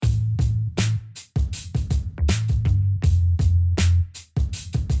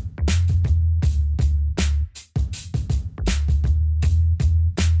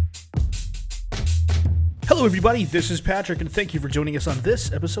Hello everybody, this is Patrick, and thank you for joining us on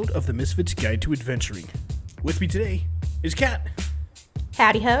this episode of the Misfits Guide to Adventuring. With me today is Kat.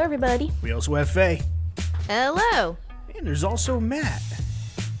 Howdy ho, everybody. We also have Faye. Hello. And there's also Matt.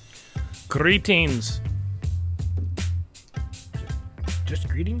 Greetings. Just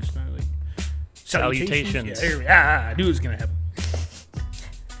greetings? Not like Salutations. Yeah, there we are. I knew it was going to happen.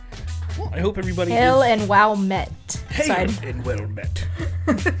 Well, I hope everybody Hail is... and well met. Hail and well met.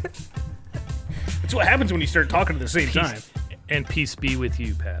 That's what happens when you start talking at the same time. And peace be with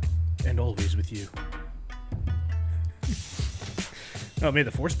you, Pat. And always with you. Oh, may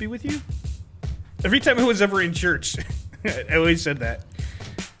the force be with you? Every time I was ever in church, I always said that.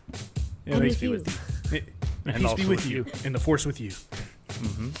 Yeah, And peace with be you. with you. And Peace also be with with you. you. And the force with you.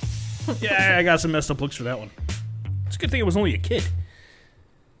 Mm-hmm. Yeah, I got some messed up looks for that one. It's a good thing I was only a kid.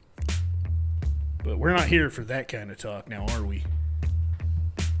 But we're not here for that kind of talk now, are we?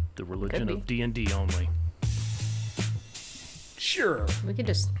 The religion Could of D&D only. Sure. We could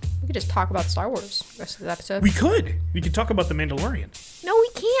just talk about Star Wars the rest of the episode. We could. We could talk about The Mandalorian. No, we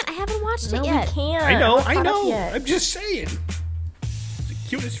can't. I haven't watched no, it yet. we can't. I know, I'm not I caught up know. yet. I'm just saying. It's the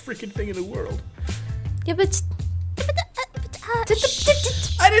cutest freaking thing in the world. Yeah, but I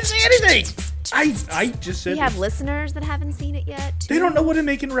didn't say anything! I just said We have this. listeners that haven't seen it yet, too. They don't know what I'm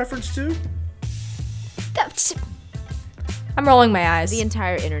making reference to. I'm rolling my eyes. The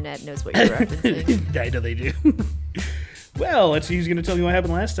entire internet knows what you're referencing. I know they do. Well, let's see who's going to tell me what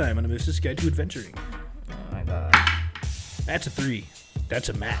happened last time on the Misfits Guide to Adventuring. Oh my god. That's a 3. That's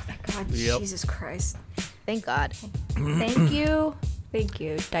a Matt. God, Yep. Jesus Christ. Thank God. Thank you. Thank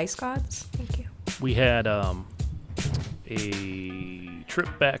you. Dice gods. Thank you. We had a trip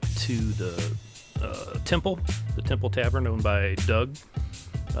back to the Temple Tavern owned by Doug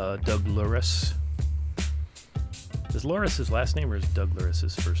Loris. Is Loris his last name or is Doug Loris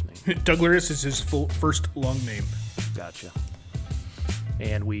his first name? Douglas is his first long name. Gotcha.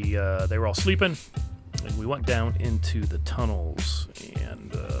 And they were all sleeping, and we went down into the tunnels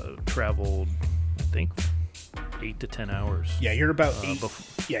and traveled, I think, 8 to 10 hours. Yeah, you're about 8.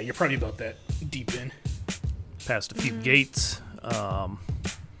 bef- Yeah, you're probably about that deep in. Past a few gates,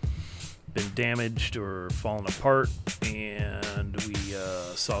 been damaged or fallen apart, and we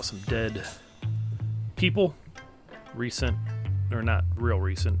saw some dead people. Recent, or not real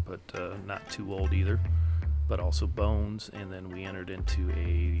recent, but not too old either, but also bones. And then we entered into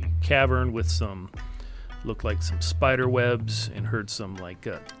a cavern with looked like some spider webs, and heard some like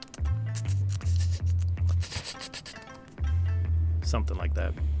something like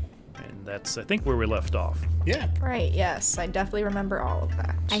that. And that's, I think, where we left off. Yeah. Right, yes. I definitely remember all of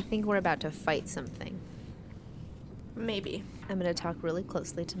that. I think we're about to fight something. Maybe. I'm going to talk really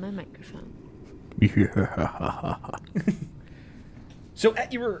closely to my microphone. So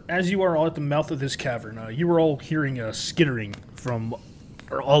as you are all at the mouth of this cavern, you were all hearing a skittering from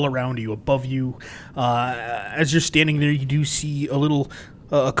all around you, above you. As you're standing there, you do see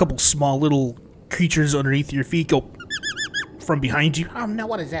a couple small little creatures underneath your feet go from behind you. Oh no,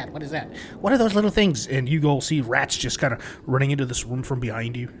 what is that? What is that? What are those little things? And you go see rats just kind of running into this room from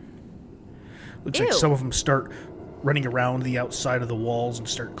behind you. Looks like Ew. some of them start running around the outside of the walls and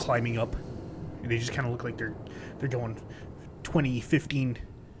start climbing up. And they just kind of look like they're going 20, 15,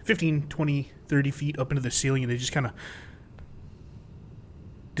 20, 30 feet up into the ceiling, and they just kind of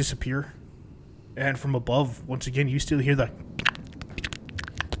disappear. And from above, once again, you still hear the...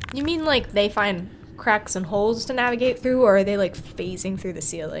 You mean like they find cracks and holes to navigate through, or are they like phasing through the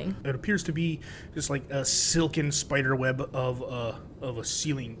ceiling? It appears to be just like a silken spider web of a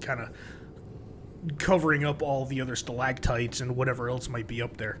ceiling kind of covering up all the other stalactites and whatever else might be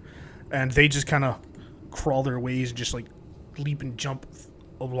up there. And they just kind of crawl their ways and just like leap and jump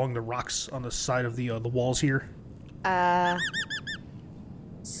along the rocks on the side of the walls here.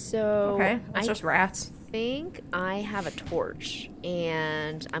 So Okay, that's I just rats. think I have a torch,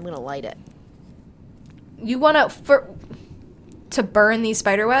 and I'm going to light it. You want to burn these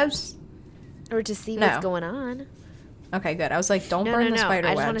spider webs? Or to see No. what's going on. Okay, good. I was like, don't No, burn no, the no. spider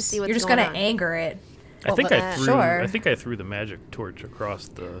I webs. just wanna see what's You're just going gonna on. anger it. I think sure. I think I threw the magic torch across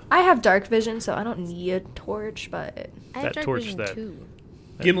the. I have dark vision, so I don't need a torch, but I have That dark torch vision, that- too.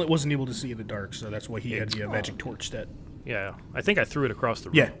 Gimlet wasn't able to see in the dark, so that's why he had the magic torch that... Yeah, I think I threw it across the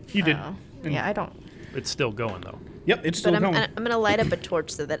room. Yeah, you did. oh. Yeah, I don't. It's still going though. Yep, it's still But I'm going. going to light up a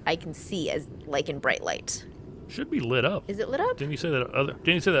torch so that I can see as like in bright light. Should be lit up. Is it lit up? Didn't you say that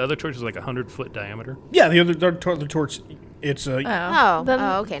other torch is like 100-foot diameter? Yeah, the other torch, it's... Oh, Then-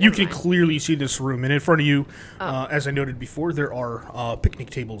 okay. you never can mind. clearly see this room, and in front of you, as I noted before, there are picnic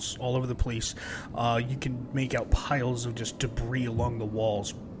tables all over the place. You can make out piles of just debris along the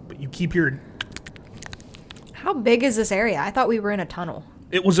walls, but you keep hearing How big is this area? I thought we were in a tunnel.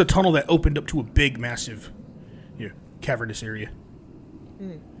 It was a tunnel that opened up to a big, massive, cavernous area.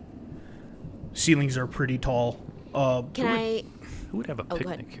 Ceilings are pretty tall. Who would have a go ahead.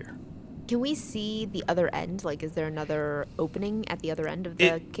 picnic here? Can we see the other end? Like, is there another opening at the other end of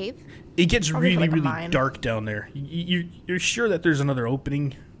the cave? It gets Probably really, like a really mine. dark down there. You're sure that there's another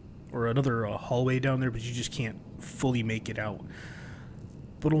opening or another hallway down there, but you just can't fully make it out.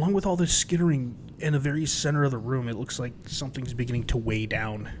 But along with all this skittering in the very center of the room, it looks like something's beginning to weigh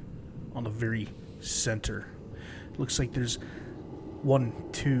down on the very center. It looks like there's 1,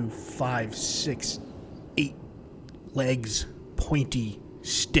 2, 5, 6, 8 legs, pointy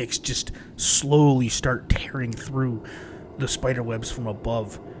sticks just slowly start tearing through the spider webs from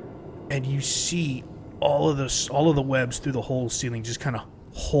above, and you see all of the webs through the whole ceiling just kind of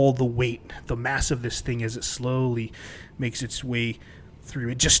hold the weight, the mass of this thing as it slowly makes its way through.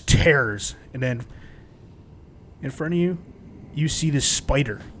 It just tears, and then in front of you, you see this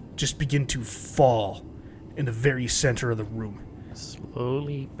spider just begin to fall in the very center of the room.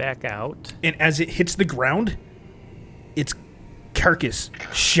 Slowly back out. And as it hits the ground, its carcass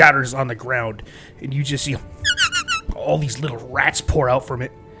shatters on the ground, and you just see all these little rats pour out from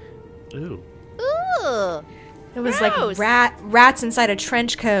it. Ooh. Ooh. It was Gross. like rats inside a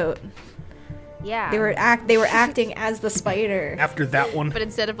trench coat. Yeah. They were acting as the spider. After that one, But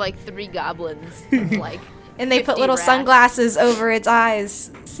instead of like 3 goblins, it's like. And they put 50 little rats. sunglasses over its eyes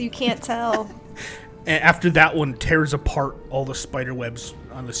so you can't tell. and after that one tears apart all the spider webs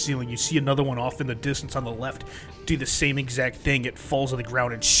on the ceiling, you see another one off in the distance on the left do the same exact thing. It falls on the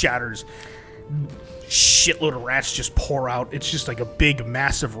ground and shatters. Shitload of rats just pour out. It's just like a big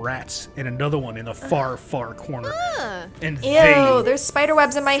mass of rats, and another one in a far corner. And Ew, there's spider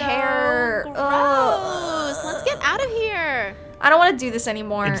webs in my So hair. gross. Ugh. Let's get out of here. I don't want to do this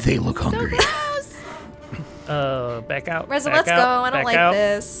anymore. and they look So hungry. gross. Back out. Reza, back let's go. out, I don't back like out.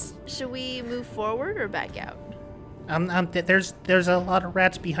 this. Should we move forward or back out? There's a lot of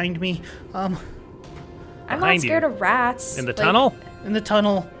rats behind me. I'm not Behind scared you. of rats. In the Like, tunnel? In the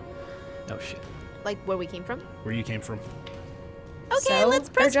tunnel Oh, shit. Like where we came from? where you came from. Okay, So? let's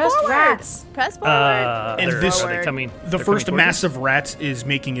They're press just forward. rats. Press forward. And Are this- they coming? The they're first coming towards mass of rats is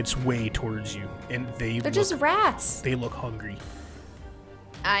making its way towards you, and They're just rats. they look hungry.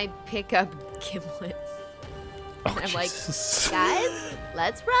 I pick up Gimlet. us? Oh, I'm like, Jesus. guys,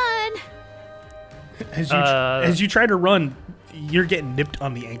 let's run. As you try to run, you're getting nipped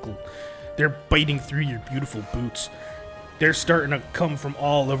on the ankle. They're biting through your beautiful boots. They're starting to come from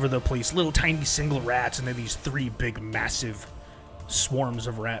all over the place. Little tiny single rats, and then these 3 big massive swarms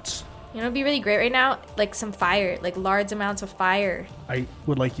of rats. You know, it'd be really great right now, like some fire, like large amounts of fire. I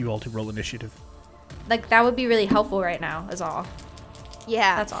would like you all to roll initiative. Like that would be really helpful right now. Is all.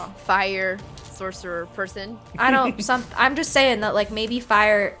 Yeah, That's all. Fire sorcerer person. I don't. I'm just saying that like maybe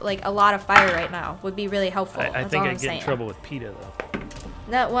fire, like a lot of fire right now would be really helpful. I That's think all I'd I'm get saying. in trouble with PETA, though.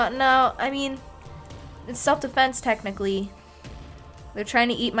 No, well, no. I mean, it's self-defense technically. They're trying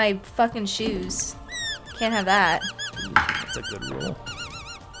to eat my fucking shoes. Can't have that. That's a good roll.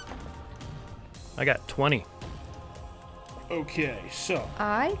 I got 20. Okay, so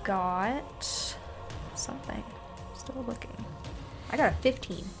I got something. Still looking. I got a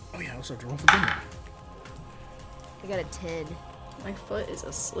 15. oh yeah, I also have to roll for dinner. I got a 10. My foot is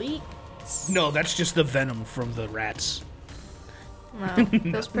asleep. No, that's just the venom from the rats. No,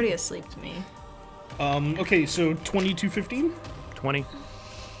 feels pretty asleep to me. Okay, so 22-15. 20.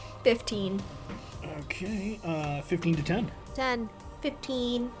 15. Okay, 15 to 10. 10.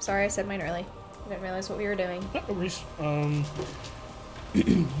 15. Sorry, I said mine early. I didn't realize what we were doing. No worries.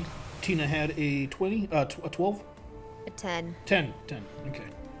 Tina had a 20, a 12. A 10. 10. Okay.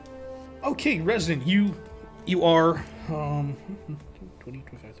 Okay, Resident, you are 20,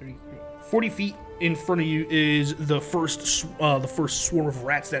 25, 30, 40 feet in front of you is the first swarm of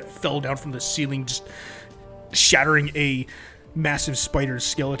rats that fell down from the ceiling, just shattering a massive spider's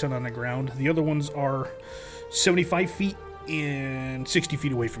skeleton on the ground. The other ones are 75 feet and 60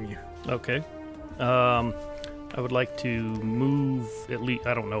 feet away from you. Okay. I would like to move at least.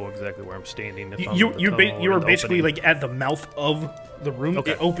 I don't know exactly where I'm standing. If I'm in the You tunnel or are the basically opening. like at the mouth of the room.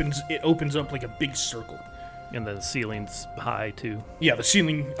 Okay. It opens up like a big circle. And the ceiling's high too. Yeah, the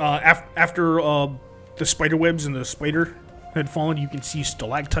ceiling. After the spider webs and the spider had fallen, you can see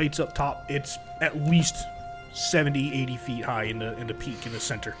stalactites up top. It's at least 70, 80 feet high in the peak in the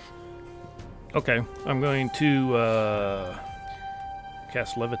center. Okay, I'm going to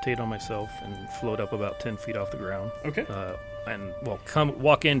cast Levitate on myself and float up about 10 feet off the ground. Okay.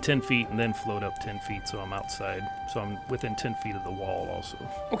 Walk in 10 feet and then float up 10 feet, so I'm outside. So I'm within 10 feet of the wall also.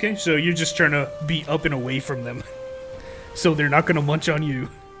 Okay, so you're just trying to be up and away from them. So they're not going to munch on you.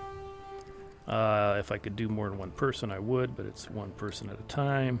 If I could do more than one person, I would, but it's one person at a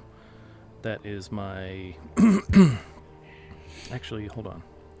time. That is my... Actually, hold on.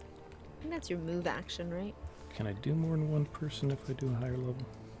 I think that's your move action, right? Can I do more than one person if I do a higher level?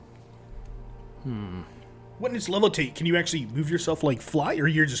 When it's levitate, can you actually move yourself like fly, or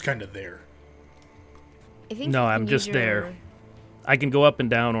you're just kind of there? I think No, you can I'm use just there. I can go up and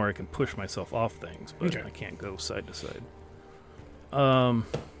down, or I can push myself off things, but Okay. I can't go side to side.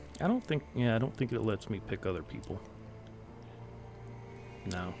 I don't think it lets me pick other people.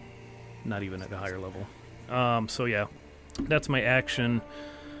 No, not even at a higher level. So yeah, that's my action,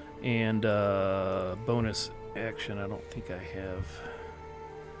 and bonus action. I don't think I have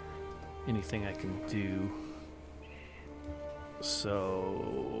anything I can do.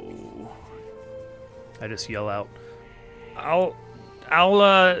 So I just yell out, I'll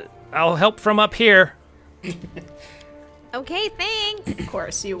help from up here. Okay, thanks. Of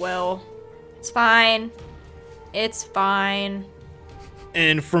course you will. It's fine. It's fine.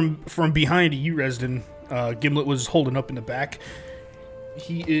 And from behind you, Resden, Gimlet was holding up in the back.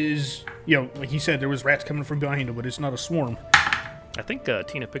 He is, like he said, there was rats coming from behind him, but it's not a swarm. I think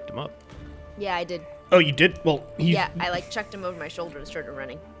Tina picked him up. Yeah, I did. Oh, you did? Well, I chucked him over my shoulder and started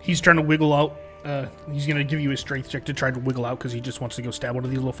running. he's trying to wiggle out. He's going to give you a strength check to try to wiggle out because he just wants to go stab one of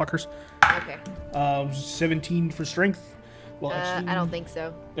these little fuckers. Okay. 17 for strength. Well, actually, I don't think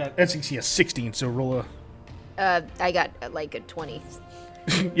so. That's 16, so roll a... I got like a 20.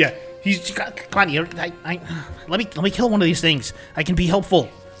 Yeah, come on, let me kill one of these things. I can be helpful.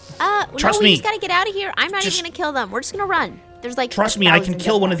 Trust we me. just gotta get out of here. I'm not even gonna kill them. We're just gonna run. There's like Trust me, I can 1,000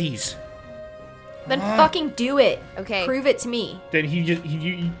 kill one of them. these. Then fucking do it. Okay. Prove it to me. Then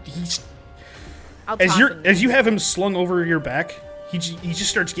he's I'll toss him. as you have him slung over your back, he just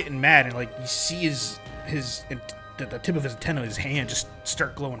starts getting mad, and like you see his the tip of his antenna of his hand just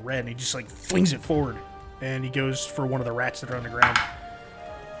start glowing red, and he just like flings it forward, and he goes for one of the rats that are on the ground,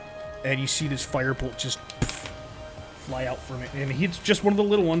 and you see this firebolt just fly out from it, and he's just one of the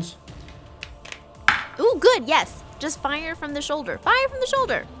little ones. Ooh, good. Yes. Just fire from the shoulder. Fire from the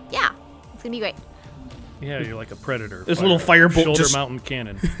shoulder. Yeah. It's gonna be great. Yeah, you're like a predator. This little firebolt shoulder just- mountain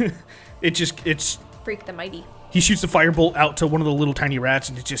cannon. It's Freak the mighty. he shoots the firebolt out to one of the little tiny rats,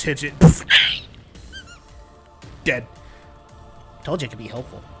 and it just hits it. Dead. Told you it could be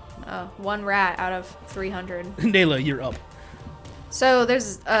helpful. One rat out of 300. Nayla, you're up. So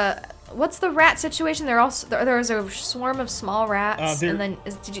there's what's the rat situation? There's a swarm of small rats, and then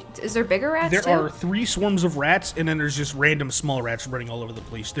is there bigger rats There too? are 3 swarms of rats, and then there's just random small rats running all over the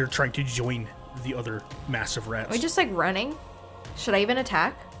place. They're trying to join the other massive rats. Are we just like running? Should I even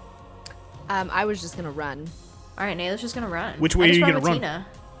attack? I was just gonna run. All right, Nayla's just gonna run. Which way I just are you run gonna with run? Tina.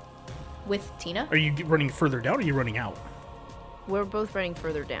 With Tina? Are you running further down, or are you running out? We're both running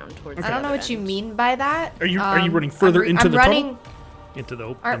further down towards. I the don't know other what you end. mean by that. Are you running further into I'm the running, into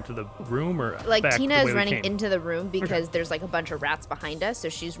the Are- into the room, or Like back Tina the is way we running came? into the room because there's like a bunch of rats behind us, so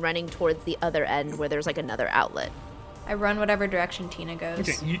she's running towards the other end where there's like another outlet. I run whatever direction Tina goes.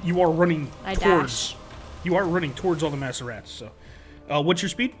 Okay, you are running I towards. dash. You are running towards all the massive rats. So, what's your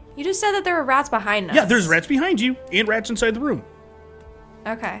speed? You just said that there were rats behind us. Yeah, there's rats behind you and rats inside the room.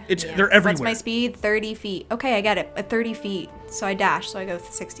 Okay. They're everywhere. What's my speed? 30 feet. Okay, I get it. At 30 feet. So I dash, so I go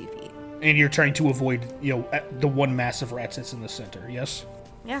 60 feet. And you're trying to avoid, the one massive rat that's in the center. Yes.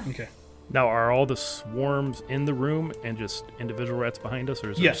 Yeah. Okay. Now, are all the swarms in the room and just individual rats behind us,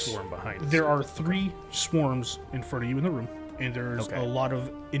 or is there Yes. a swarm behind us? There are 3 swarms in front of you in the room, and there's Okay. a lot of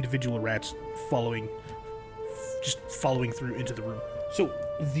individual rats following through into the room. So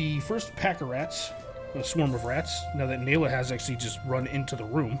the first pack of rats, a swarm of rats, now that Nayla has actually just run into the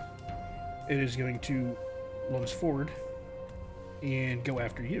room, it is going to lunge forward and go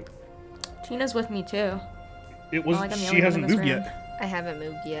after you. Tina's with me too. It was Not like I'm the she only one hasn't in this moved room. yet. I haven't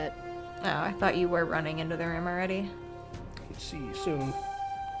moved yet. Oh, I thought you were running into the room already. Let's see. So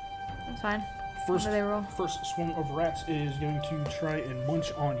That's fine. first What do they roll? first swarm of rats is going to try and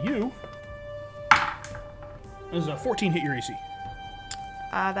munch on you. Does a 14 hit your AC?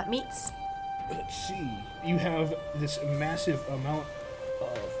 That meets. Let's see. You have this massive amount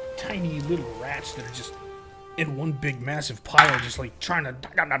of tiny little rats that are just in one big massive pile, just like trying to.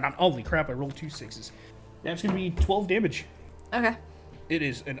 Holy crap! I rolled 2 6s. That's gonna be 12 damage. Okay. It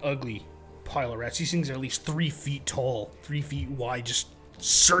is an ugly pile of rats. These things are at least 3 feet tall, 3 feet wide, just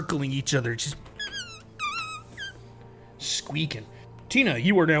circling each other, just squeaking. Tina,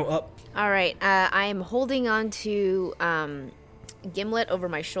 you are now up. All right. I'm holding on to Gimlet over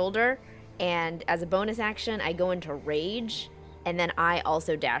my shoulder, and as a bonus action, I go into rage, and then I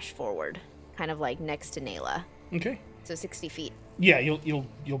also dash forward, kind of like next to Nayla. Okay. So 60 feet. Yeah,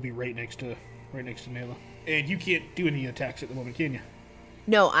 you'll be right next to Nayla. And you can't do any attacks at the moment, can you?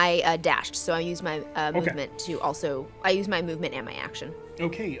 No, I dashed, so I use my movement to also. I use my movement and my action.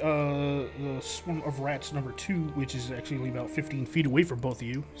 Okay, the swarm of rats number 2, which is actually about 15 feet away from both of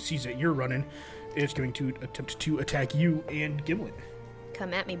you, sees that you're running, is going to attempt to attack you and Gimlet.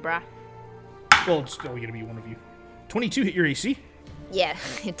 Come at me, brah. Well, it's only going to be one of you. 22 hit your AC. Yeah,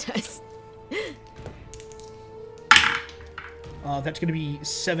 it does. That's going to be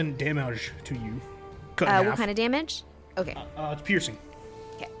 7 damage to you. Cut in half. What kind of damage? Okay. It's piercing.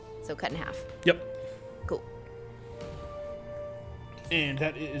 Okay. So cut in half. Yep. Cool. And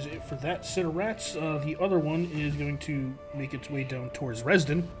that is it for that set of rats. The other one is going to make its way down towards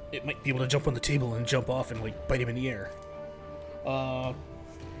Resden. It might be able to jump on the table and jump off and like bite him in the air.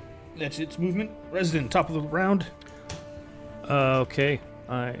 That's its movement. Resden, top of the round. Okay.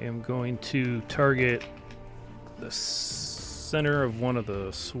 I am going to target the center of one of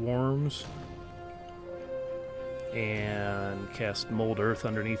the swarms and cast Mold Earth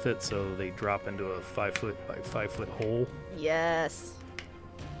underneath it so they drop into a 5 foot by 5 foot hole. Yes.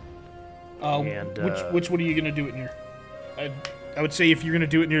 And, which one are you going to do it near? I would say if you're going to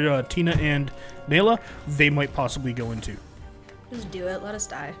do it near Tina and Nayla, they might possibly go into. Just do it. Let us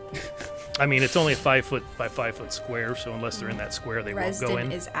die. I mean, it's only a 5 foot by 5 foot square, so unless they're in that square, they won't go in.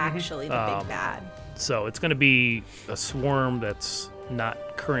 Resden is actually the big bad. So it's going to be a swarm that's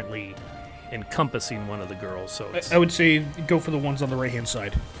not currently encompassing one of the girls. So it's, I would say go for the ones on the right-hand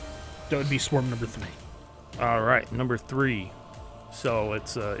side. That would be swarm number 3. all right, number 3. So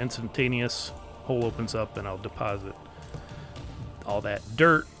it's instantaneous. Hole opens up, and I'll deposit all that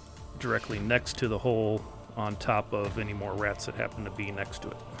dirt directly next to the hole on top of any more rats that happen to be next to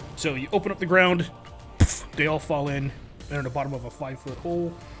it. So you open up the ground, they all fall in. They're in the bottom of a 5 foot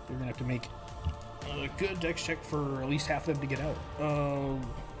hole. You're going to have to make a good dex check for at least half of them to get out.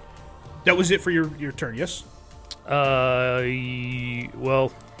 That was it for your turn, yes?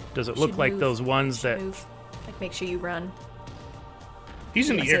 Well, does it look Should like move. those ones Should that... move. Like, make sure you run. He's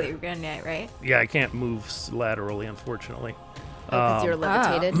in You the said that air. you were running it, right? Yeah, I can't move laterally, unfortunately. Because you're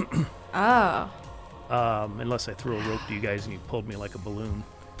levitated. Oh. Unless I threw a rope to you guys and you pulled me like a balloon.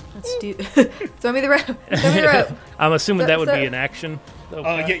 Let's do. Throw me the rope. Throw me the rope. I'm assuming that would So- be an action. though,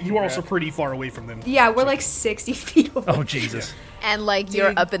 Yeah, you are also Brad. pretty far away from them. Yeah, we're like 60 feet away. Oh, Jesus. And like you're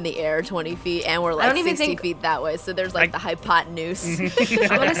Dude. up in the air 20 feet, and we're like don't even 60 think- feet that way. So there's like the hypotenuse.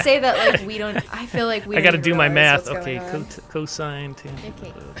 I want to say that like we don't. I feel like we. I got got to to do my math. What's Okay, going on. cosine.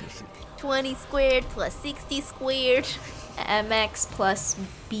 Okay. 20 squared plus 60 squared. MX plus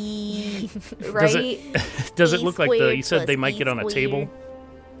B, Does right? it does it E look like the? squared You said they plus might B get on a table.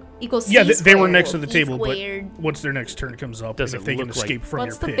 Equals C Yeah, they were squared. next to the C table, squared. but once their next turn comes up, Does and if it they can look like- escape from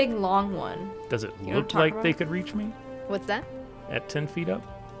What's the your pit. big long one? Does it You know what I'm look talking like they about? could reach me What's that? at 10 feet up?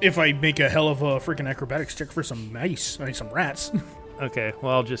 If I make a hell of a freaking acrobatics check for some mice, I mean some rats. Okay,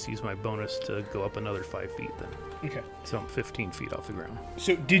 well I'll just use my bonus to go up another 5 feet then. Okay. So I'm 15 feet off the ground.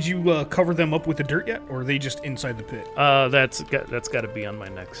 So did you cover them up with the dirt yet, or are they just inside the pit? That's got to be on my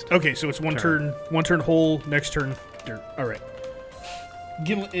next. Okay, so it's one Turn. turn hole, next turn dirt. All right.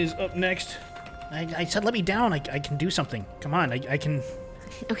 Gimlet is up next. I said let me down. I can do something. Come on, I can.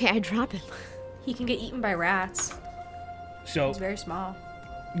 Okay, I drop him. He can get eaten by rats. So He's very small.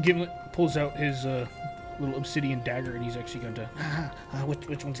 Gimlet pulls out his little obsidian dagger, and he's actually going to.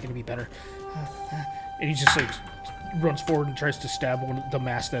 Which one's going to be better? And he just like runs forward and tries to stab the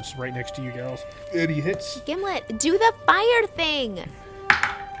mass that's right next to you girls. And he hits. Gimlet, do the fire thing.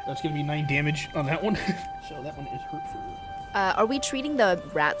 That's going to be 9 damage on that one. So that one is hurt for. Are we treating the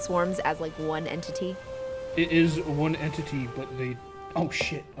rat swarms as like one entity? It is one entity, but they. Oh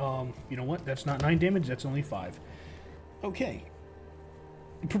shit. You know what? That's not 9 damage. That's only 5. Okay.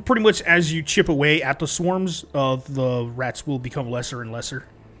 Pretty much as you chip away at the swarms, the rats will become lesser and lesser,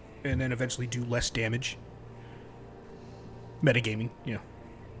 and then eventually do less damage. Metagaming, yeah.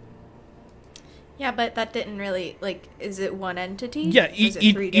 Yeah, but that didn't really like. Is it one entity? Yeah, Or is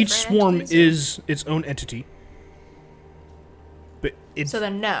it three each different swarm entities, or- is its own entity. But it's So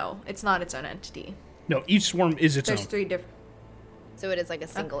then, no, it's not its own entity. no, each swarm is its There's own. 3 different. So it is like a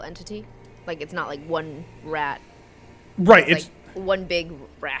single entity? Like it's not like one rat. Right, It's it's like one big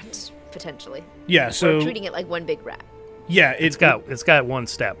rat, potentially. yeah. We're So treating it like one big rat. yeah, It's got one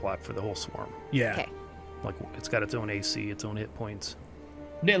stat block for the whole swarm. yeah. Okay. Like it's got its own AC, its own hit points.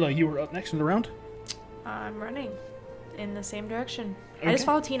 Nayla, you were up next in the round. I'm running. in the same direction. I Okay. just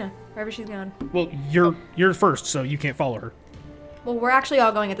follow Tina wherever she's going. Well, you're first, so you can't follow her. Well, we're actually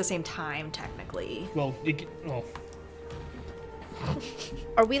all going at the same time, technically. Well,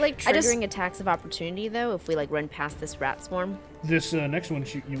 Are we like I just- triggering attacks of opportunity though if we like run past this rat swarm? this next one,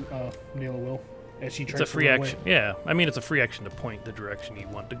 Nayla will, as she tries It's a to free run away. action. Yeah, I mean, it's a free action to point the direction you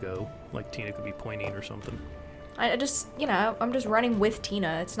want to go. Like Tina could be pointing or something. I just, I'm just running with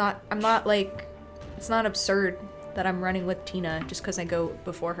Tina. It's not absurd that I'm running with Tina just because I go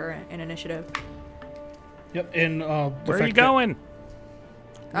before her in initiative. Yep, and Where are you going?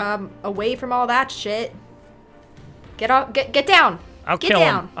 Away from all that shit. Get down. I'll Get kill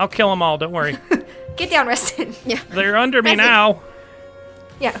down. them. I'll kill them all. Don't worry. Get down, Reston. They're under me Reston. now.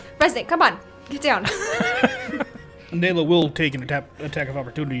 Yeah, Reston, come on. Get down. Nayla will take an attack of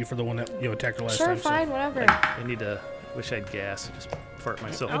opportunity for the one that attacked her last Sure, time. so- fine, whatever. I need to. Wish I had gas. Just fart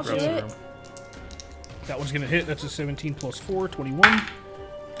myself I'll across do the it. room. That one's going to hit. That's a 17 plus 4, 21.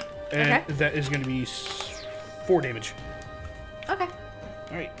 And Okay. that is going to be 4 damage. Okay.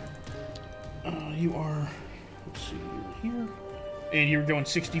 All right. You are, let's see, you're here. And you're going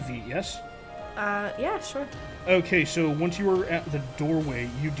 60 feet, yes? Yeah, sure. Okay, so once you are at the doorway,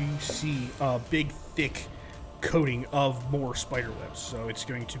 you do see a big, thick coating of more spider webs. So it's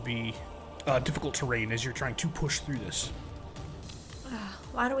going to be difficult terrain as you're trying to push through this.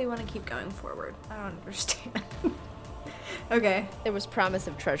 Why do we want to keep going forward? I don't understand. Okay. There was promise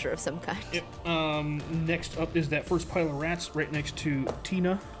of treasure of some kind. Yep. Next up is that first pile of rats right next to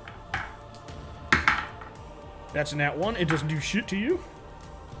Tina. That's a nat 1. It doesn't do shit to you.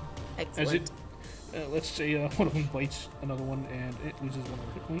 Excellent. As it, let's say one of them bites another one and it loses 1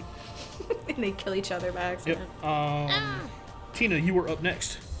 hit point. And they kill each other by Yep. accident. Tina, you were up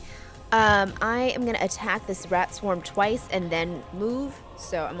next. I am gonna attack this rat swarm twice and then move.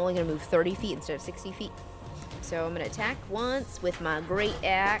 So I'm only gonna move 30 feet instead of 60 feet. So I'm gonna attack once with my great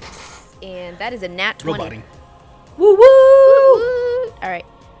axe, and that is a nat 20. Roboting. Woo woo! All right.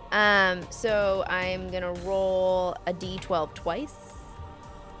 So I'm gonna roll a d12 twice,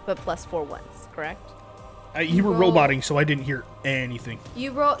 but plus 4 once. Correct? You were Roll. roboting, so I didn't hear anything.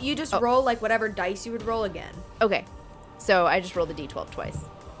 You just roll like whatever dice you would roll again. Okay. So I just rolled the d12 twice,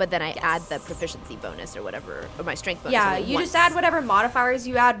 but then I add the proficiency bonus or whatever, or my strength bonus. Yeah, only you just once. add whatever modifiers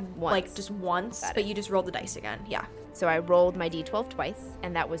you add like Once. just once, Got but it. you just roll the dice again. Yeah. So I rolled my d12 twice,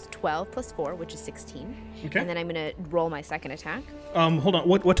 and that was 12 plus 4, which is 16. Okay. And then I'm gonna roll my second attack. Hold on.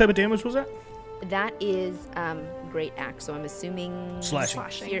 What type of damage was that? That is great axe, so I'm assuming Slashing.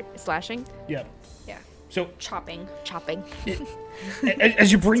 slashing, Yeah. Yeah. So Chopping. chopping.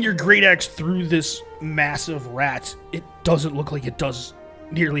 as you bring your great axe through this mass of rats, it doesn't look like it does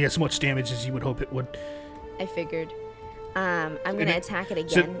nearly as much damage as you would hope it would. I figured. I'm gonna attack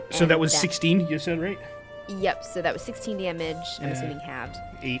it So, again. so that and was 16, you said, right? Yep. So that was 16 damage. I'm Yeah. assuming halved.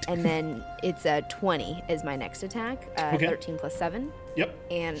 8. And then it's 20 is my next attack. Okay. 13 plus 7. Yep.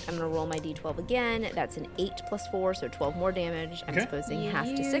 And I'm gonna roll my d12 again. That's an 8 plus 4, so 12 more damage. I'm Okay. supposing half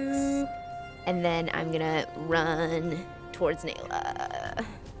to 6. And then I'm gonna run towards Nayla.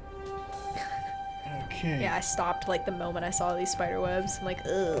 Okay. Yeah, I stopped like the moment I saw these spider webs. I'm like,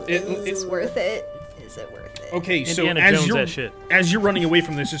 ugh, It- is this worth it? Is it worth it? Okay, so Indiana Jones that shit. as you're running away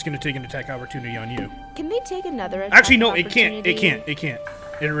from this, it's going to take an attack opportunity on you. Can they take another attack Actually, no, of it can't. It opportunity? can't. It can't.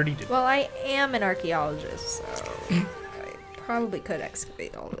 It already did. Well, I am an archaeologist, so I probably could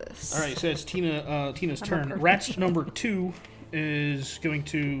excavate all this. All right, so it's Tina's I'm a turn. perfect Rats number 2 is going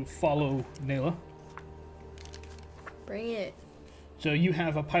to follow Nayla. Bring it. So you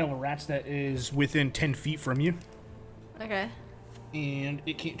have a pile of rats that is within 10 feet from you, Okay. and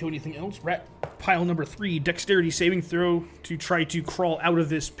it can't do anything else. Rat pile number 3, dexterity saving throw to try to crawl out of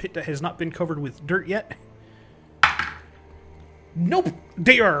this pit that has not been covered with dirt yet. Nope,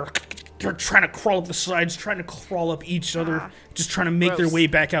 they're trying to crawl up the sides, trying to crawl up each other, just trying to make their Gross. way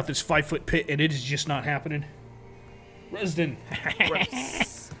back out this 5-foot pit, and it is just not happening. Resden.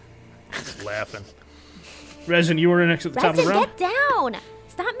 Laughing. Resden, you were next at the top of the Reston, round. get down!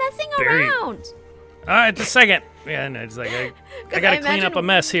 Stop messing Barry. around! All right, just a second. Yeah, and it's like I 'Cause gotta I clean up imagine a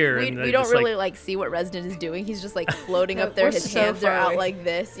mess here. We, and we I don't just, really like see what Resden is doing. He's just like floating up there. We're His so hands are far out away. like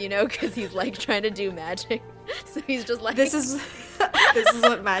this, you know, because he's like trying to do magic. So he's just like This is this is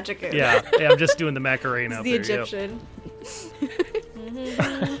what magic is. Yeah, I'm just doing the Macarena out The there. Egyptian.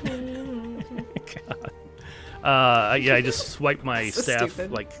 Yeah, I just swipe my So staff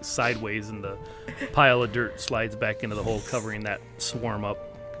stupid. like sideways, and the pile of dirt slides back into the hole, covering that swarm up.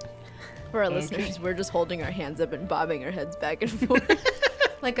 For our listeners, we're just holding our hands up and bobbing our heads back and forth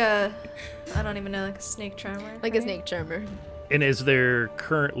Like a, I don't even know, like a snake charmer. like a right? snake charmer. And is there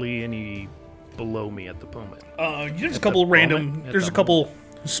currently any below me at the moment? There's a At couple the random. moment? At There's the a couple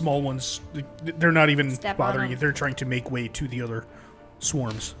small ones. They're not even Step on bothering you. them. They're trying to make way to the other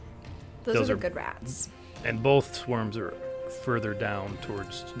swarms. Those are are- the good rats. And both swarms are further down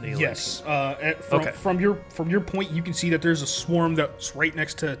towards Naylor. Yes. Okay. From your point, you can see that there's a swarm that's right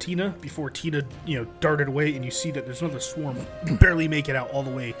next to Tina. Before Tina, darted away, and you see that there's another swarm. You barely make it out all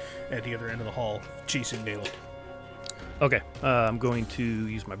the way at the other end of the hall, chasing Naylor. Okay, I'm going to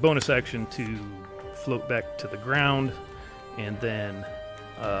use my bonus action to float back to the ground, and then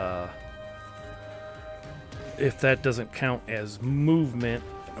if that doesn't count as movement,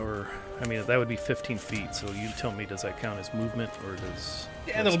 that would be 15 feet. So you tell me, does that count as movement, or does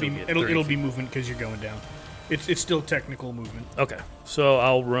Yeah, that that'll still be get it'll 30 be feet? movement because you're going down. It's still technical movement. Okay, so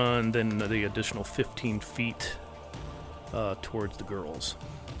I'll run then the additional 15 feet towards the girls.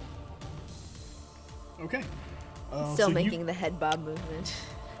 Okay. Still so making the head bob movement.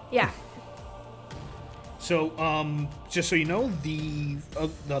 Yeah. So, just so you know, the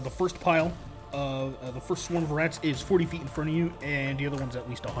first pile, the first swarm of rats is 40 feet in front of you, and the other one's at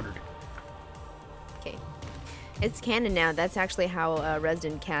least 100. Okay. It's canon now. That's actually how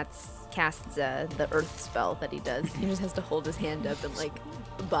Resident casts the earth spell that he does. He just has to hold his hand up and,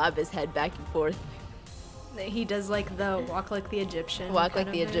 bob his head back and forth. He does the walk like the Egyptian. Walk kind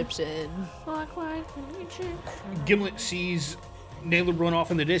like the of thing. Egyptian. Walk like the Egyptian. Gimlet sees Naylor run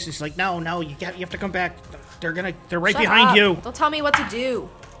off in the distance. He's like, no, you have to come back. They're right Shut behind up. you. Don't tell me what to do.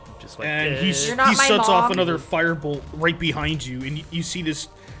 Just like And this. You're not he my sets off mom. another firebolt right behind you, and you see this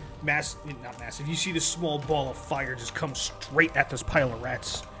not massive. You see this small ball of fire just come straight at this pile of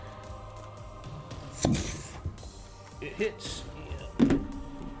rats. It hits. Yeah.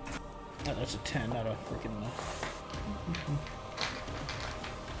 Oh, that's a 10, not a freaking.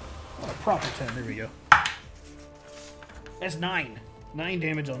 Not a proper 10. There we go. That's 9. 9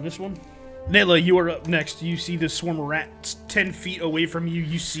 damage on this one. Nayla, you are up next. You see this swarm of rats 10 feet away from you.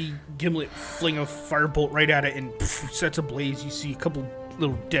 You see Gimlet fling a firebolt right at it and sets ablaze. You see a couple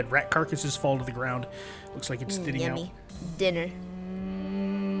little dead rat carcasses fall to the ground. Looks like it's thinning out. Yummy. Dinner.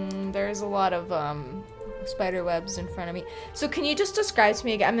 There's a lot of spider webs in front of me. So can you just describe to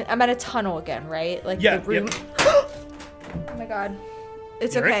me again? I'm at a tunnel again, right? Like Yeah, the room. yep. Oh my god.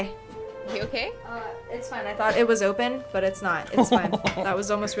 It's You okay. You okay? It's fine. I thought it was open, but it's not. It's fine. That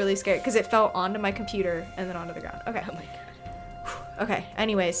was almost really scary because it fell onto my computer and then onto the ground. Okay. Oh my god. Okay.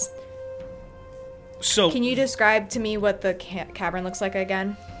 Anyways, So can you describe to me what the cavern looks like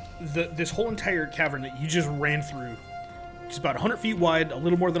again? this whole entire cavern that you just ran through, it's about 100 feet wide, a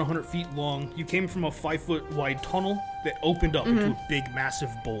little more than 100 feet long. You came from a 5-foot wide tunnel that opened up into a big, massive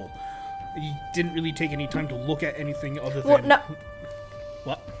bowl. You didn't really take any time to look at anything other than... Well, no.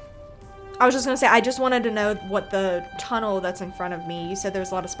 What? I was just gonna say, I just wanted to know what the tunnel that's in front of me. You said there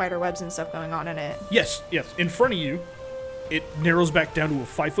was a lot of spider webs and stuff going on in it. Yes. In front of you, it narrows back down to a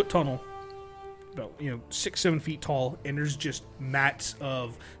 5-foot tunnel, about 6-7 feet tall, and there's just mats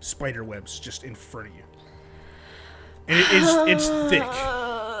of spider webs just in front of you. And it's thick.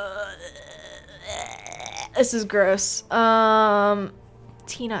 This is gross.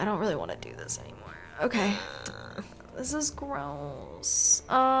 Tina, I don't really want to do this anymore. Okay. This is gross.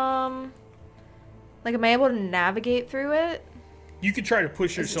 Am I able to navigate through it? You could try to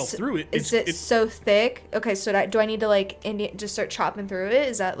push yourself through it. Is it so thick? Okay, so do I need to just start chopping through it?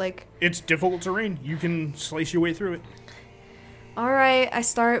 Is that It's difficult terrain. You can slice your way through it. all right? I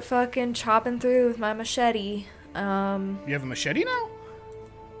start fucking chopping through with my machete. You have a machete now?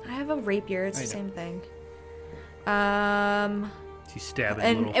 I have a rapier. It's the I know. same thing. She's stabbing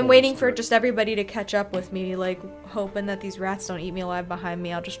little And holes waiting for through it. just everybody to catch up with me, hoping that these rats don't eat me alive behind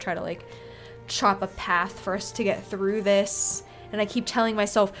me. I'll just try to chop a path for us to get through this. And I keep telling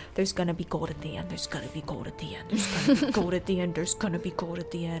myself, there's gonna be gold at the end, there's gonna be gold at the end, there's gonna be gold at the end, there's gonna be gold at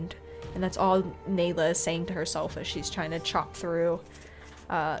the end. And that's all Nayla is saying to herself as she's trying to chop through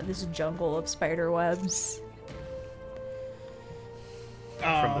this jungle of spider webs.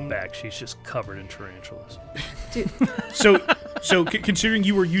 From the back, she's just covered in tarantulas. So considering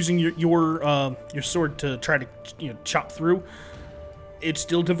you were using your sword to try to chop through, it's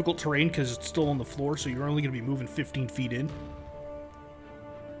still difficult terrain because it's still on the floor. So you're only going to be moving 15 feet in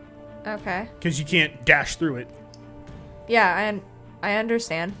Okay. because you can't dash through it. Yeah, I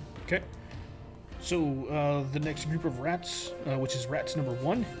understand. Okay. So the next group of rats, which is rats number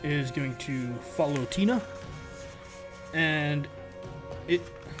 1, is going to follow Tina, and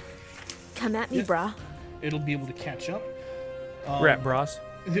Come at me, Yeah. brah. it'll be able to catch up. Rat bras.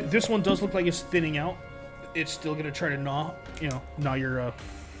 This one does look like it's thinning out. It's still gonna try to gnaw your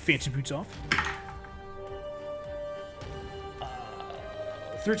fancy boots off.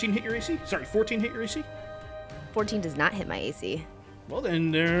 13 hit your AC? Sorry, 14 hit your AC? 14 does not hit my AC. Well,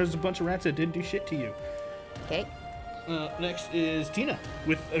 then there's a bunch of rats that didn't do shit to you. Okay. Next is Tina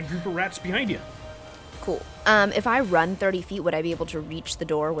with a group of rats behind you. Cool. If I run 30 feet, would I be able to reach the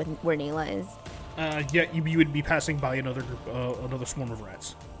door where Nayla is? Yeah, you would be passing by another group, another swarm of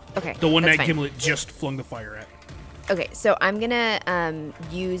rats. Okay. The one that's that fine. Gimlet just flung the fire at. Okay, so I'm gonna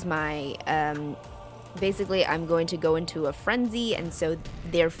use my basically I'm going to go into a frenzy, and so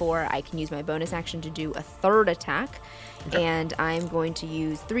therefore I can use my bonus action to do a third attack, and I'm going to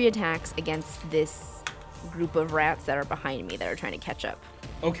use 3 attacks against this group of rats that are behind me that are trying to catch up.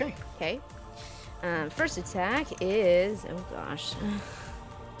 Okay. Okay. First attack is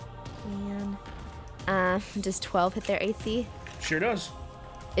does 12 hit their AC? Sure does.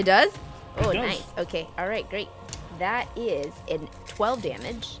 It does? Oh, It does. nice. Okay. All right. Great. That is in 12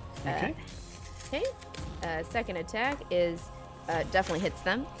 damage. Okay. Okay. Second attack is definitely hits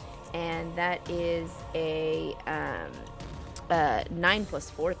them, and that is a 9 plus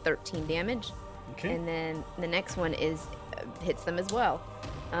 4, 13 damage. Okay. And then the next one is hits them as well,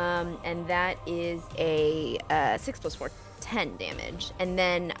 and that is a 6 plus 4, 10 damage. And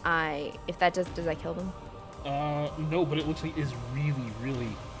then if that does I kill them? No, but it looks like it's really,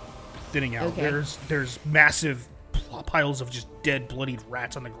 really thinning out. Okay. There's massive piles of just dead, bloodied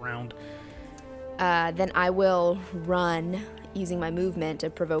rats on the ground. Then I will run using my movement to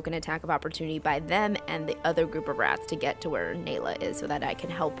provoke an attack of opportunity by them and the other group of rats to get to where Nayla is so that I can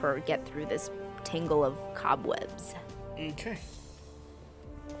help her get through this tangle of cobwebs. Okay.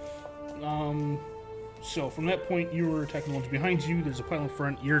 So from that point, you were attacking the ones behind you. There's a pile in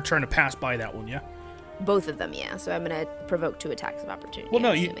front. You're trying to pass by that one, yeah? Both of them, yeah. So I'm gonna provoke 2 attacks of opportunity. Well,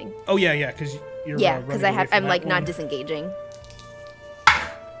 no, I'm you. assuming. Oh yeah, because you're. Yeah, because running away from I'm that like not one. disengaging.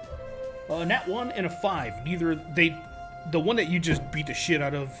 Nat 1 and a 5. Neither they. The one that you just beat the shit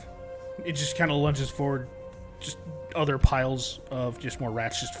out of, it just kind of lunges forward. Just other piles of just more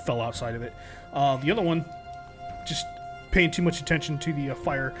rats just fell outside of it. The other one, just paying too much attention to the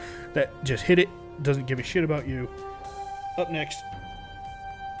fire that just hit it, doesn't give a shit about you. Up next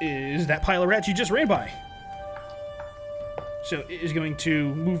is that pile of rats you just ran by. So it is going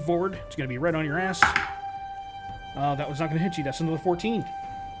to move forward. It's going to be right on your ass. That was not going to hit you. That's another 14.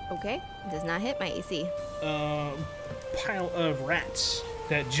 Okay, does not hit my AC. Pile of rats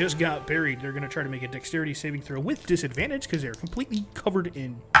that just got buried. They're going to try to make a dexterity saving throw with disadvantage because they're completely covered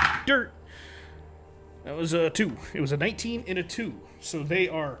in dirt. That was a 2. It was a 19 and a 2. So they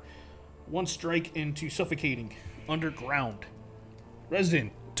are 1 strike into suffocating underground.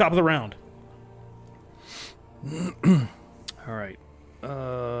 Resden, top of the round. All right.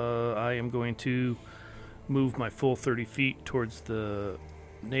 I am going to move my full 30 feet towards the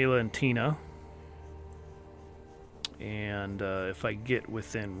Nayla and Tina. And if I get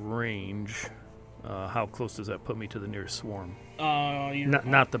within range, how close does that put me to the nearest swarm?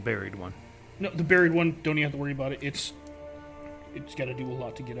 Not the buried one. No, the buried one, don't even have to worry about it. It's got to do a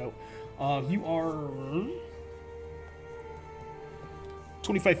lot to get out. You are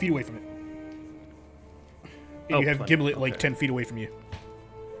 25 feet away from it. And you have plenty. Gimlet like Okay. 10 feet away from you.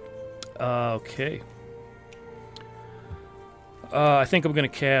 Okay. I think I'm going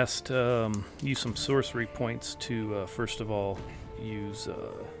to cast, use some sorcery points to, first of all, use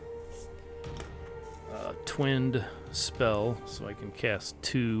a twinned spell, so I can cast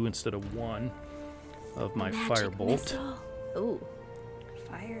 2 instead of 1 of my firebolt. Ooh,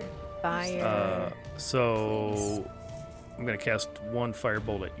 fire. So I'm going to cast 1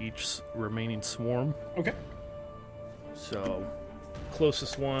 firebolt at each remaining swarm. Okay. So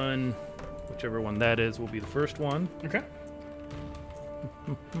closest one, whichever one that is, will be the first one. Okay.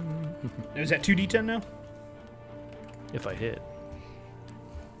 Is that 2d10 now? If I hit.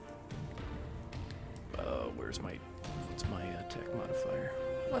 What's my attack modifier?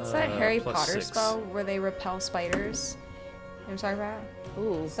 What's that Harry plus Potter 6. spell where they repel spiders? You know what I'm talking about?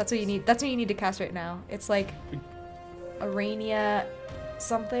 Ooh. That's what you need. That's what you need to cast right now. It's like Arania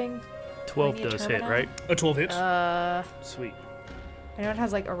something. 12 Arania does hit, Termina? right? A 12 hits. Sweet. I know it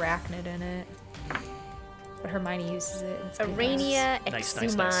has like arachnid in it, but Hermione uses it. It's good. Arania Nice,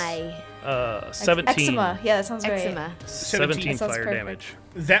 exumae. 17. Eczema. Yeah, that sounds right. Eczema. 17 That sounds fire perfect. damage.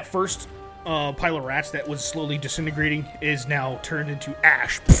 That first pile of rats that was slowly disintegrating is now turned into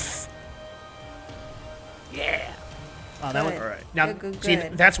ash. Pfft. Yeah. That one, Good. all right. Now, Good. see,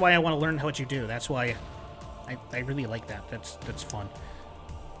 that's why I want to learn what you do. That's why I really like that. That's fun.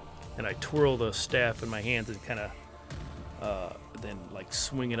 And I twirl the staff in my hands and kind of then like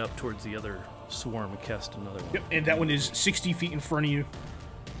swing it up towards the other swarm and cast another one. Yep. And that one is 60 feet in front of you.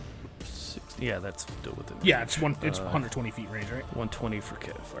 60 Yeah, that's still within. Yeah, it's 120 feet range, right? 120 for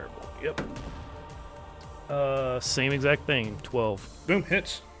Firebolt. Yep. Same exact thing. 12. Boom,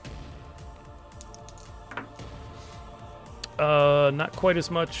 hits. Not quite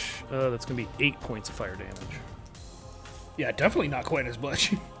as much. That's gonna be 8 points of fire damage. Yeah, definitely not quite as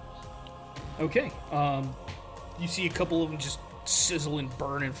much. Okay. You see a couple of them just sizzle and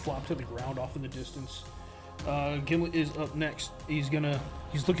burn and flop to the ground off in the distance. Gimlet is up next. He's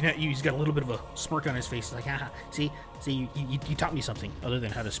looking at you. He's got a little bit of a smirk on his face. He's like, haha, see, you taught me something other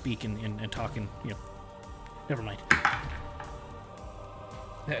than how to speak and talk and, never mind.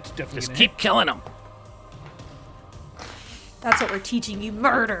 That's definitely Just gonna keep killing them. That's what we're teaching you,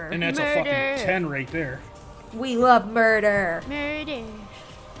 murder. hit. And that's a fucking 10 right there. We love murder. Murder.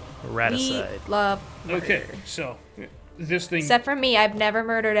 We Raticide. love murder. Okay, so this thing... Except for me, I've never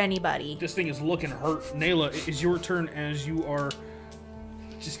murdered anybody. This thing is looking hurt. Nayla, it is your turn as you are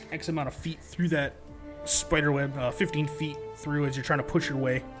just X amount of feet through that spider web, 15 feet through as you're trying to push your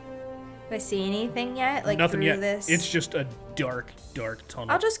way. Do I see anything yet? Like Nothing through yet. this? It's just a dark tunnel.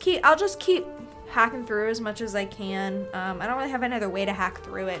 I'll just keep hacking through as much as I can. I don't really have any other way to hack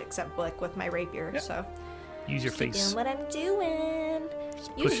through it except like with my rapier. Yeah. So Use your keep face. doing what I'm doing.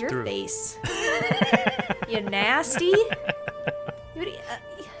 push Use your through. face. You nasty.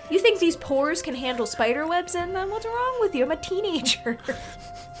 You think these pores can handle spider webs in them? What's wrong with you? I'm a teenager.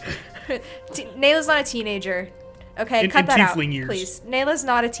 Nayla's not a teenager. Okay, cut in that out, tiefling years. please. Nayla's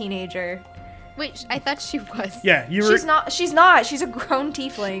not a teenager. Wait, I thought she was. Yeah, you were. She's not. She's not. She's a grown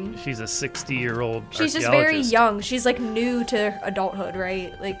tiefling. She's a 60-year-old She's just very young. She's like new to adulthood,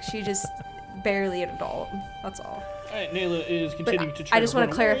 right? Like she just barely an adult. That's all. All right, Nayla is But continuing to try I just want run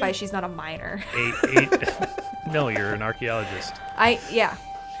to clarify away. she's not a minor. Eight. No, you're an archaeologist. Yeah,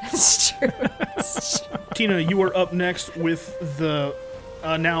 that's true. That's true. Tina, you are up next with the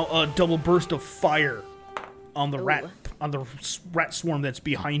now a double burst of fire on the rat swarm that's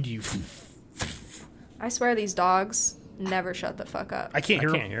behind you. I swear these dogs never shut the fuck up. I can't I hear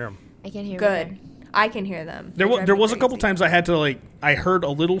can't them. hear him. I can hear Good. her. I can hear them. There They drive there me was a couple crazy. times I had to I heard a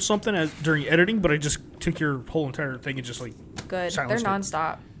little something during editing, but I just took your whole entire thing and just Good. silenced They're it.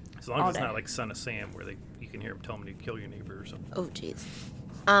 nonstop. As long All as it's day. not like Son of Sam, where you can hear him tell him to kill your neighbor or something. Oh, jeez.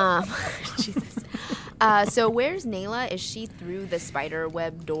 Jesus. So where's Nayla? Is she through the spider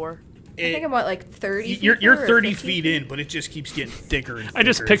web door? I think I'm what, like 30 feet You're through or 30 50 feet in, but it just keeps getting thicker and thicker. I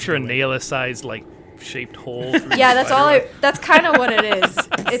just as picture a you go in. Nayla-sized shaped hole. Through Yeah, the that's all spider web. that's kind of what it is.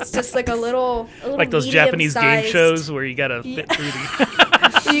 It's just like a little Like those Japanese game medium-sized- shows where you gotta fit through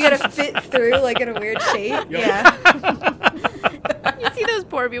the. You gotta fit through like in a weird shape. Yep. Yeah. You see those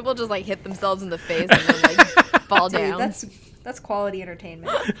poor people just like hit themselves in the face and then like fall Dude, down. that's quality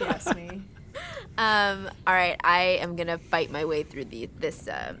entertainment, if you ask me. All right, I am gonna fight my way through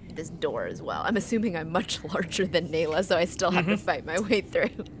this door as well. I'm assuming I'm much larger than Nayla, so I still have to fight my way through.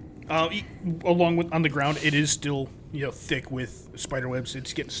 Along with on the ground, it is still thick with spider webs.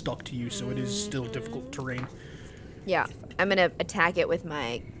 It's getting stuck to you, so it is still difficult terrain. Yeah, I'm gonna attack it with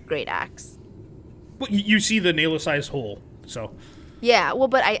my great axe. But you see the Nayla-sized hole, so Yeah, well,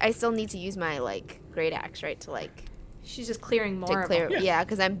 but I still need to use my great axe, right, to She's just clearing more to of clear. them. Yeah,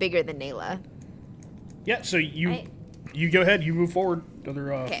 because I'm bigger than Nayla. yeah. So you I- go ahead. You move forward.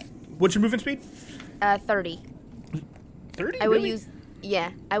 Okay. What's your movement speed? 30. 30. I will Really? use.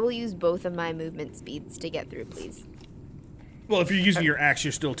 Yeah, I will use both of my movement speeds to get through, please. Well, if you're using your axe,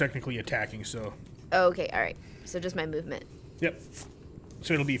 you're still technically attacking. So, Oh, okay, all right. So just my movement. yep.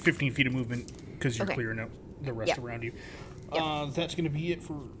 So it'll be 15 feet of movement because you're Okay. clearing out the rest Yep. around you. Yep. That's going to be it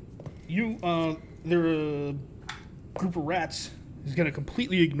for you. A group of rats is going to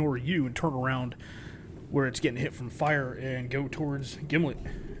completely ignore you and turn around where it's getting hit from fire and go towards Gimlet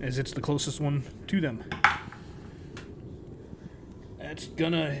as it's the closest one to them. That's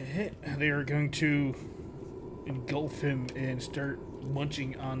gonna hit. They are going to engulf him and start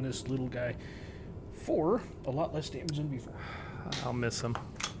munching on this little guy for a lot less damage than before. I'll miss him.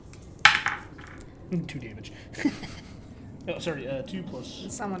 2 damage. Oh, sorry, 2 plus.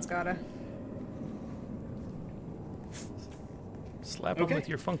 Someone's gotta. Slap him Okay. with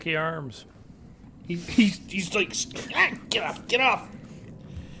your funky arms. He's like, get off.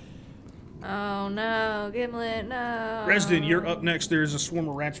 Oh no, Gimlet, no. Resden, you're up next. There's a swarm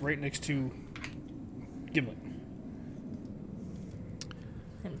of rats right next to Gimlet.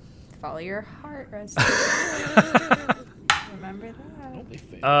 Follow your heart, Resden. Remember that. Oh, they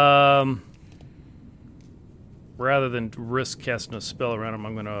failed. Rather than risk casting a spell around him,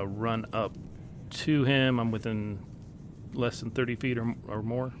 I'm gonna run up to him. I'm within less than 30 feet or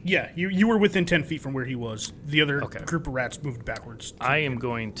more? Yeah, you were within 10 feet from where he was. The other Okay. group of rats moved backwards. I am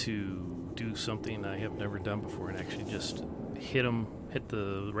going to do something I have never done before and actually just hit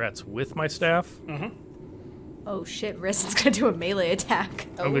the rats with my staff. Oh shit, Risten's gonna do a melee attack.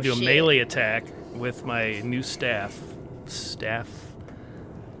 Oh, I'm going to do a shit. melee attack with my new staff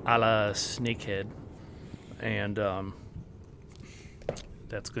a la Snakehead. And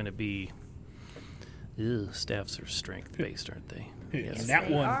that's going to be... Ew, staffs are strength-based, aren't they? And that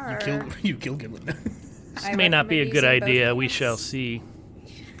They one, are. you kill Gimlet. This may not be a good idea. We shall see.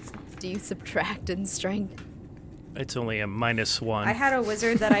 Do you subtract in strength? It's only a -1. I had a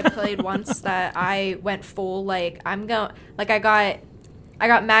wizard that I played once that I went full I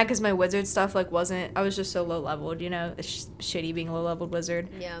got mad because my wizard stuff I was just so low leveled, it's shitty being a low leveled wizard.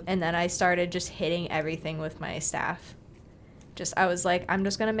 Yeah. And then I started just hitting everything with my staff. I was like, I'm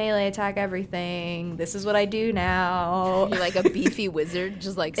just gonna melee attack everything. This is what I do now. You're like a beefy wizard,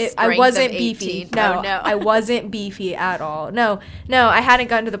 just like I strength wasn't of 18. beefy. No, Oh, no. I wasn't beefy at all. No, I hadn't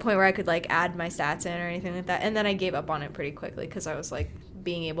gotten to the point where I could add my stats in or anything like that. And then I gave up on it pretty quickly because I was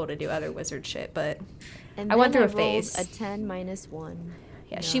being able to do other wizard shit. But And I went then through a rolled phase. A 10 -1.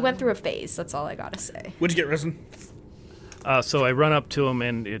 yeah, she went through a phase. That's all I gotta say. What'd you get, Resin? So I run up to him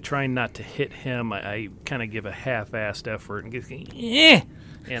and trying not to hit him, I kind of give a half-assed effort and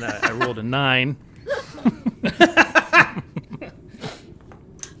and I rolled a 9.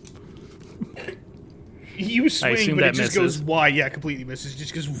 You swing, assume but that it just misses. goes wide. Yeah, completely misses.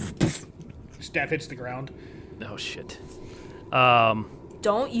 Just goes. Staff hits the ground. Oh shit.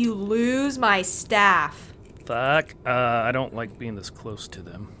 Don't you lose my staff. Fuck. I don't like being this close to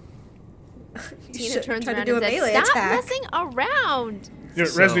them. Tina turns try to around do and a says, melee "Stop attack." messing around." Yeah,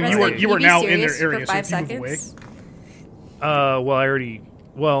 So- Resin, Resin, you can are be now in their serious area, for 5 so if you move away. seconds.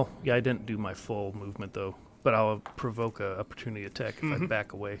 I didn't do my full movement though, but I'll provoke a opportunity attack if I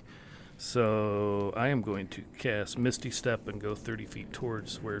back away. So I am going to cast Misty Step and go 30 feet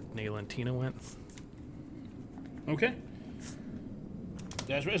towards where Nayla and Tina went. Okay.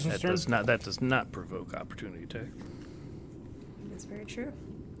 That's Resin's turn. That does not provoke opportunity attack. That's very true.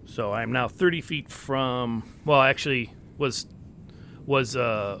 So I am now 30 feet from. Well, actually, was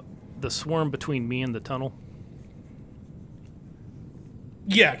the swarm between me and the tunnel?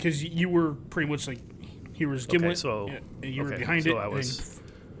 Yeah, because you were pretty much here was Gimlet, so- and you were okay, behind so it. I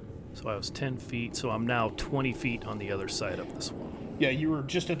was 10 feet. So I'm now 20 feet on the other side of the swarm. Yeah, you were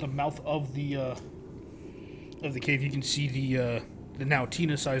just at the mouth of the cave. You can see the now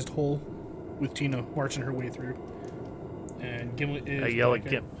Tina-sized hole with Tina marching her way through. And Gimlet is. I yell back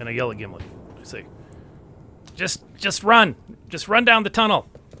at there. Gimlet. I say, "Just run! Just run down the tunnel!"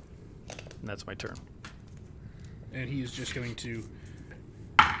 And that's my turn. And he is just going to.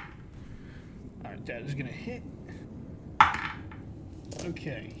 Alright, that is going to hit.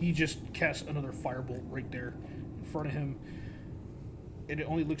 Okay, he just casts another firebolt right there in front of him. And it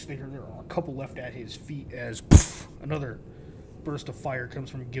only looks like there are a couple left at his feet as another burst of fire comes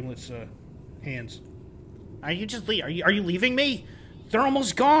from Gimlet's hands. Are you leaving me? They're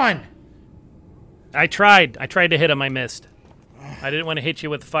almost gone. I tried to hit him. I missed. I didn't want to hit you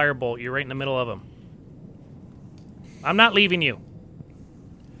with a firebolt. You're right in the middle of him. I'm not leaving you.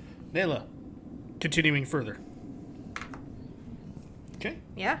 Nayla, continuing further. Okay.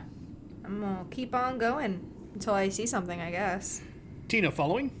 Yeah. I'm gonna keep on going until I see something, I guess. Tina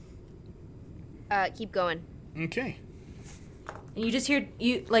following. Keep going. Okay. And you just hear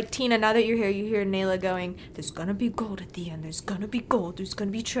Tina, now that you're here, you hear Nayla going, "There's gonna be gold at the end, there's gonna be gold, there's gonna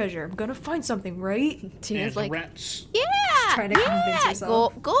be treasure. I'm gonna find something, right?" Tina's And the like, rats. "Yeah, trying to convince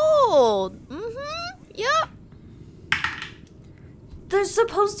herself. Gold. Mm-hmm. Yep." There's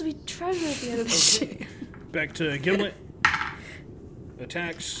supposed to be treasure at the end of this shit. Back to Gimlet.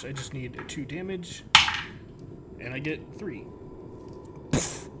 Attacks. I just need 2 damage. And I get 3.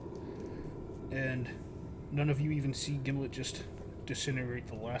 And none of you even see Gimlet just disintegrate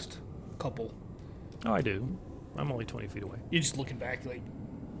the last couple. Oh, I do. I'm only 20 feet away. You're just looking back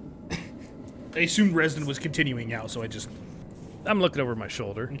I assumed Resin was continuing now, so I just... I'm looking over my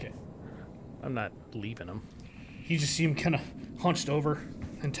shoulder. Okay. I'm not leaving him. You just see him kind of hunched over,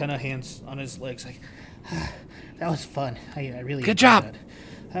 antenna hands on his legs, that was fun. I really Good enjoyed job.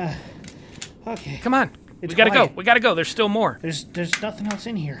 that. Okay. Come on. It's We gotta quiet. go. We gotta go. There's still more. There's nothing else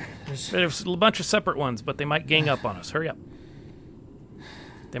in here. There's a bunch of separate ones, but they might gang up on us. Hurry up.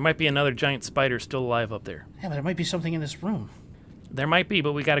 There might be another giant spider still alive up there. Yeah, but there might be something in this room. There might be,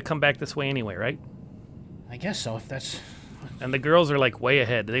 but we gotta come back this way anyway, right? I guess so, if that's... And the girls are way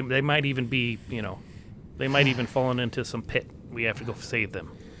ahead. They might even be, they might even fallen into some pit. We have to go save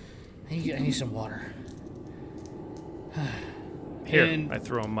them. I need some water. Here, And- I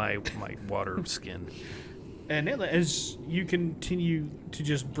throw him my water skin. And Nayla, as you continue to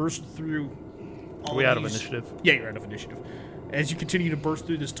just burst through all Are we out of these- initiative? Yeah, you're out of initiative. As you continue to burst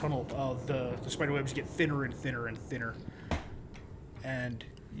through this tunnel, the spider webs get thinner and thinner and thinner. And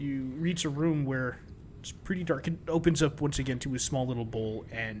you reach a room where it's pretty dark. It opens up once again to a small little bowl,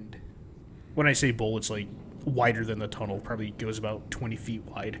 and when I say bowl, it's like wider than the tunnel. Probably goes about 20 feet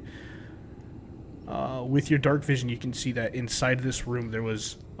wide. With your dark vision, you can see that inside this room there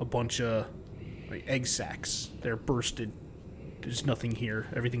was a bunch of like egg sacs. They're bursted. There's nothing here.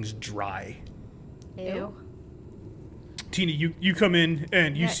 Everything's dry. Ew. Tina, you come in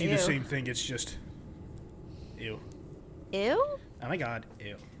and you Yeah, see ew. the same thing. It's just ew. Ew? Oh my god,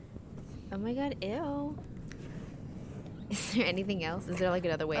 ew. Oh my god, ew. Is there anything else? Is there like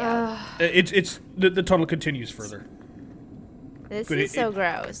another way out? It's the tunnel continues further. This but is it- so it-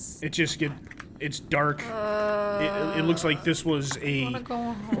 gross. It's dark. It looks like this was a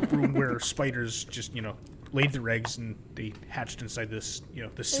room where spiders just laid their eggs and they hatched inside this the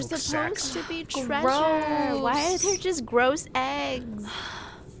They're silk supposed sacks. to be treasure. Why are Gross. there just gross eggs?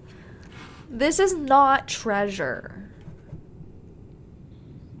 This is not treasure.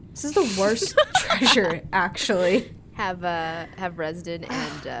 This is the worst treasure, actually. Have Resden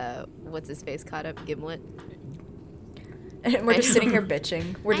and what's his face caught up, Gimlet? And we're just sitting here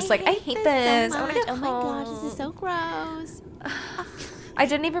bitching. We're just I hate this. So I much. want to Oh my gosh, this is so gross. I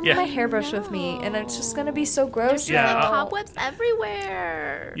didn't even bring Yeah. my hairbrush with me, and it's just gonna be so gross. Yeah, now. Cobwebs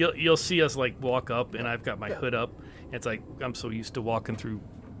everywhere. You'll see us like walk up, and I've got my hood up. It's like I'm so used to walking through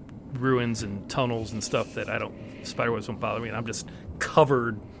ruins and tunnels and stuff that spiderwebs won't bother me, and I'm just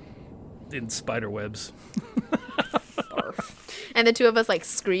covered in spiderwebs. And the two of us like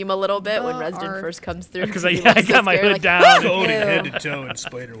scream a little bit when Resden Arg. first comes through. Because He I looks so got my scared, hood like, down. Coated Ew. head to toe in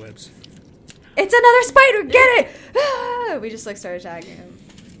spider webs. It's another spider. Get it! Ah! We just started attacking him.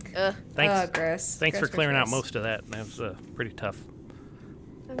 Ugh. Thanks. Oh, gross. Thanks Gross, for clearing gross, out gross. most of that. That was pretty tough.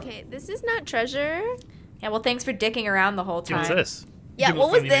 Okay, this is not treasure. Yeah, well, thanks for dicking around the whole time. What's this? Yeah, Gimlet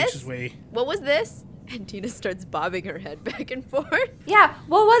what was finally makes this? his way. What was this? And Tina starts bobbing her head back and forth. Yeah,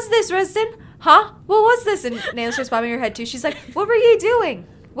 what was this, Resden? Huh? What was this? And Nayla starts bobbing her head too. She's like, what were you doing?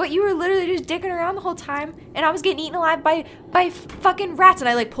 What, you were literally just dicking around the whole time, and I was getting eaten alive by fucking rats. And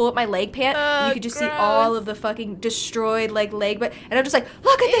I pull up my leg pant, and you could just see all of the fucking destroyed leg, but and I'm just like,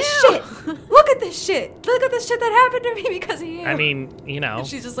 look at this Ew. shit! Look at this shit! Look at this shit that happened to me because of you. I mean, And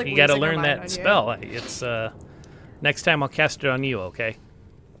she's just, like, you got to losing her learn mind that on you. spell. It's next time I'll cast it on you. Okay.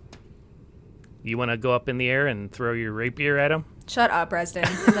 You want to go up in the air and throw your rapier at him? Shut up, Resden.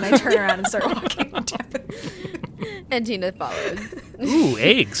 And then I turn around and start walking down. And Tina follows. Ooh,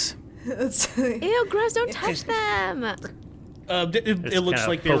 eggs. Ew, gross, don't touch them. It looks kinda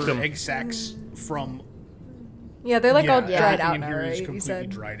like they poke were 'em. egg sacs from. Yeah, they're like all Yeah, dried everything out in now, here is right? You completely said.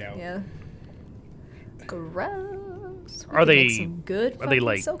 dried out. Yeah. Gross. We Are could make they some good are they fucking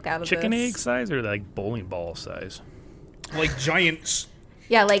like silk out of chicken this. egg size or are they like bowling ball size? Like giants.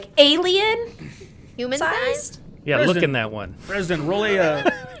 Yeah, like alien Human sized. sized? Yeah, look President. in that one. President, roll a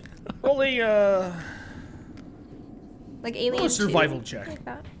Like alien. 2, survival check. Like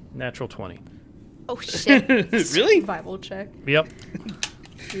that. Natural 20. Oh shit. Really? Survival check. Yep.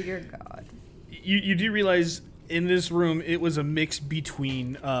 Dear God. You do realize in this room it was a mix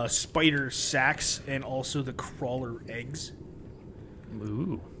between spider sacs and also the crawler eggs.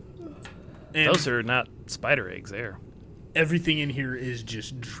 Ooh. And Those are not spider eggs there. everything in here is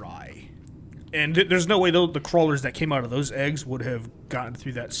just dry. And there's no way the crawlers that came out of those eggs would have gotten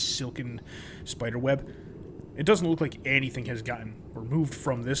through that silken spider web. It doesn't look like anything has gotten or moved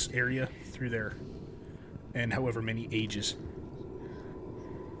from this area through there in however many ages.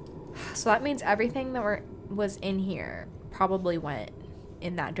 So that means everything that was in here probably went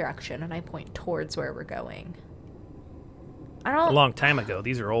in that direction, and I point towards where we're going. I A don't. long time ago.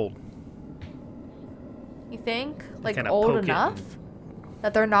 These are old. You think like Kinda old poke it enough and-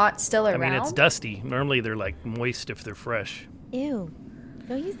 that they're not still I around? mean, it's dusty. Normally they're like moist if they're fresh. Ew.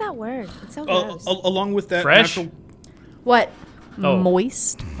 Don't use that word. It's so Uh, gross. along with that Fresh? natural What? Oh.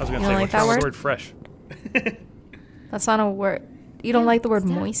 Moist? I was You going to don't say, like what's that wrong with word? the word fresh? That's not a word. You don't like the word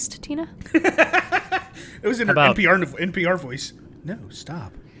stop. moist, Tina? It was in her About- NPR voice. No,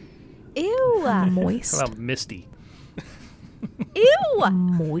 stop. Ew. Moist. How about misty? Ew.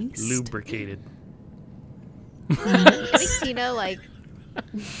 Moist. Lubricated. I think Tina like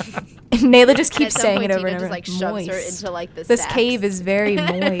Nayla just at keeps some saying point it over Tina and over. just like shoves her Moist. into like the This sacks. cave is very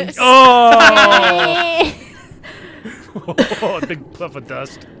moist. Oh! A big puff of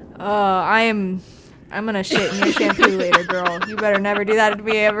dust. I'm gonna shit in your shampoo later, girl. You better never do that to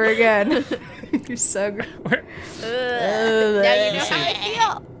me ever again. You're so good. Now you know how I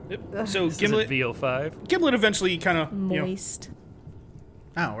feel. Yep. So Is it Gimlet VO5? eventually kind of Moist.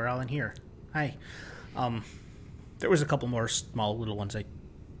 Oh, we're all in here. Hi. There was a couple more small little ones. I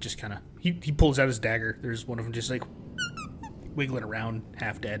just kind of he pulls out his dagger. There's one of them just like wiggling around,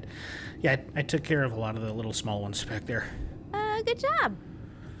 half dead. Yeah, I took care of a lot of the little small ones back there. Good job.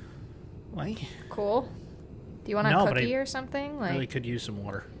 Why? Cool. Do you want a No, but cookie I or something? Like, Really could use some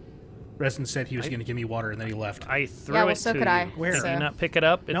water. Resin said he was going to give me water, and then he left. I threw Yeah, well, it so to could you. I. Where? Did So- you not pick it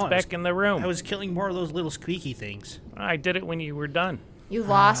up? It's No, I back was- in the room. I was killing more of those little squeaky things. I did it when you were done. you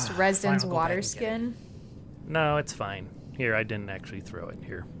lost fine, Resden's I'll go back water and get it. skin. No, it's fine. Here, I didn't actually throw it.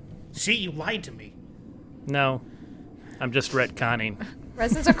 Here. See, you lied to me. No. I'm just retconning.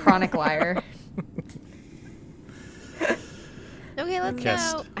 Resden's a chronic liar. Okay, let's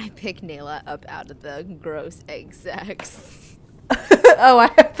Cast. go. I pick Nayla up out of the gross egg sacks. Oh, I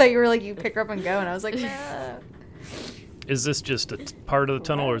thought you were like, you pick her up and go, and I was like, nah. Is this just a part of the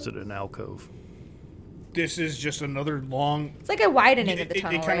tunnel or is it an alcove? This is just another long. It's like a widening of the It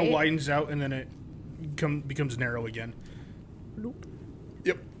tunnel, kind of right? widens out and then it becomes narrow again.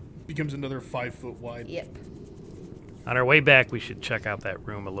 Yep. Becomes another 5 foot wide. Yep. On our way back, we should check out that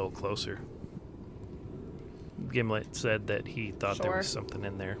room a little closer. Gimlet said that he thought there was Sure. something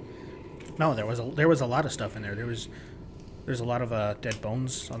in there. No, there was a lot of stuff in there. There's a lot of dead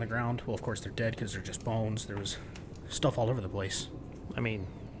bones on the ground. Well, of course they're dead because they're just bones. There was stuff all over the place. I mean,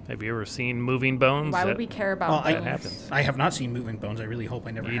 have you ever seen moving bones? Why would That- we care about Well, bones? happens. I have not seen moving bones. I really hope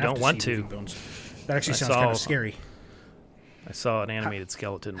I never You have don't to want see to. moving bones. That actually I sounds kind saw- of scary. I saw an animated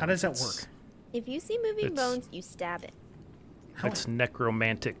skeleton. How does that once. work? If you see moving It's- bones, you stab it. It's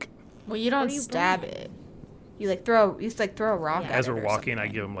necromantic. Well, you don't do you stab bring? it. You throw a rock Yeah. at As it we're or walking, I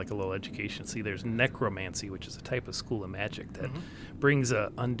something. give him like a little education. See, there's necromancy, which is a type of school of magic that Mm-hmm. brings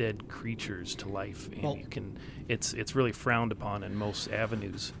undead creatures to life, and Well- you can. It's really frowned upon in most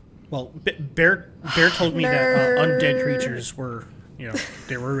avenues. Well, Bear told me that undead creatures were,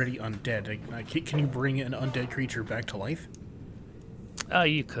 they were already undead. Can you bring an undead creature back to life?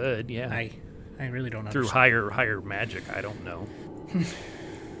 You could, yeah. I really don't Through understand. higher magic, I don't know.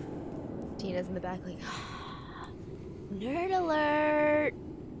 Tina's in the back like, nerd alert.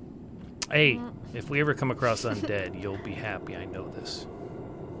 Hey, if we ever come across undead, you'll be happy. I know this.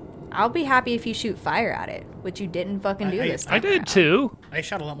 I'll be happy if you shoot fire at it, which you didn't fucking do this time. I did around. too. I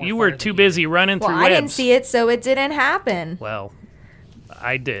shot a lot more. You fire were than too busy running Well, through I webs. didn't see it, so it didn't happen. Well,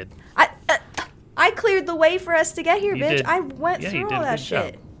 I did. I cleared the way for us to get here, You bitch. did. I went Yeah, you through did all a that good job.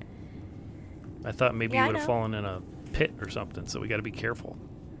 shit. I thought maybe Yeah, I you would have know. fallen in a pit or something, so we got to be careful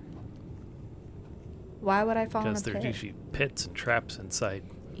Why would I fall in a because there's pit? usually pits and traps inside.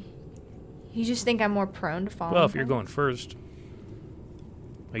 You just think I'm more prone to falling? Well, if you're from going first,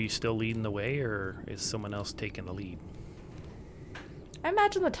 are you still leading the way, or is someone else taking the lead? it? I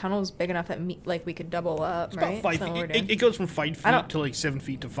imagine the tunnel is big enough that we could double up, It's right? about 5 Is that what we're feet. doing? It goes from 5 I don't- feet to like 7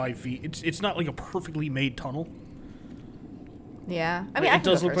 feet to 5 feet. It's not like a perfectly made tunnel. Yeah, I But mean, I it can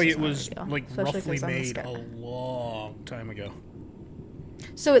does go look first, like it's it not a was big deal, like especially if roughly it's on the made sky. a long time ago.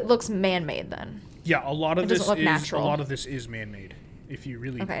 So it looks man-made then. Yeah, a lot of It this doesn't look natural. a lot of this is man-made. If you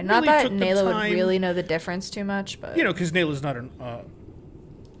really Okay, really not that took the Nayla would time- really know the difference too much, but because Nayla's not an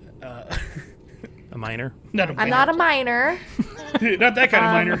A miner? not a I'm not a miner, not that kind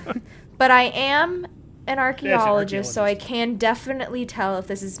of miner. but I am an archaeologist, so I archaeologist. can definitely tell if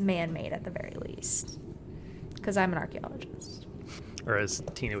this is man-made at the very least, because I'm an archaeologist. Or as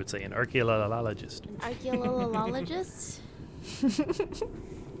Tina would say, an archaeologist. Archaeologist?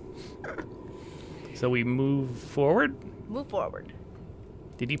 So we move forward? Move forward.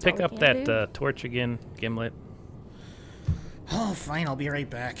 Did you pick all up we can that torch again, Gimlet? Oh, fine. I'll be right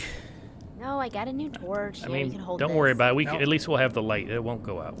back. No, I got a new torch. I Here, you mean, can hold don't worry this. about it. No. At least we'll have the light. It won't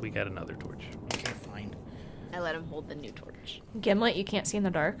go out. We got another torch. Okay, fine. I let him hold the new torch. Gimlet, you can't see in the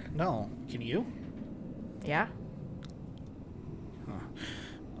dark. No, can you? Yeah.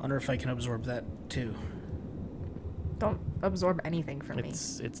 Wonder if I can absorb that too. Don't absorb anything from me.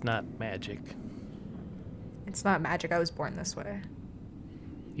 It's not magic. It's not magic. I was born this way.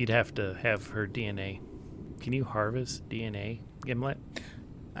 You'd have to have her DNA. Can you harvest DNA, Gimlet?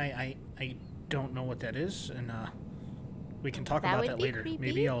 I don't know what that is, and we can talk That about would that be later. creepy.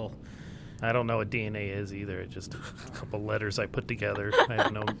 Maybe I'll. I don't know what DNA is either. It's just a couple letters I put together. I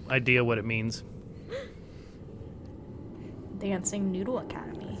have no idea what it means. Dancing Noodle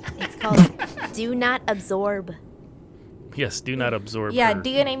Academy. It's called Do Not Absorb. Yes, do not absorb Yeah, her.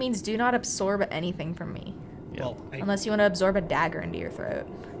 DNA means do not absorb anything from me. Yeah. Well, Unless you want to absorb a dagger into your throat.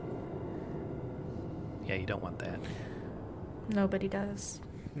 Yeah, you don't want that. Nobody does.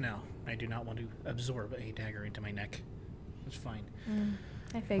 no. I do not want to absorb a dagger into my neck. It's fine.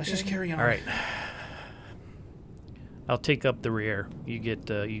 I figured. Let's just carry on. All right. I'll take up the rear. You get.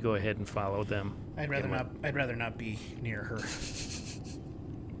 You go ahead and follow them. I'd rather not be near her.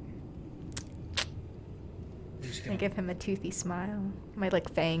 I give him a toothy smile. My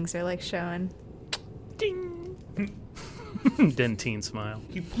fangs are showing. Ding. Dentine smile.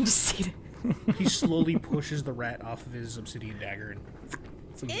 You just see it. He slowly pushes the rat off of his obsidian dagger and.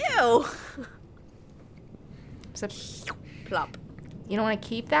 Ew. So, Plop. you don't want to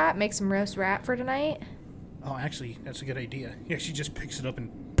keep that? Make some roast rat for tonight? Oh, actually, that's a good idea. He actually just picks it up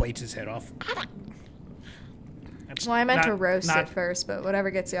and bites his head off. That's Well, I meant to not- roast not- it first, but whatever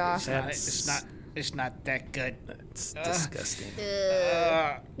gets you off. It's not that good. It's disgusting.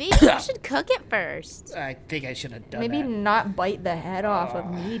 Maybe you should cook it first. I think I should have done Maybe that. not bite the head off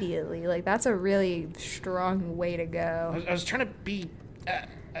immediately. That's a really strong way to go. I was trying to be. I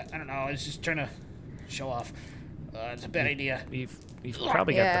don't know. I was just trying to show off. It's a bad idea. You've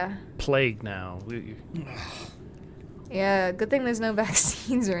probably got the plague now. Yeah, good thing there's no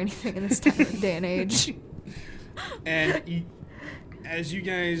vaccines or anything in this time of day and age. And as you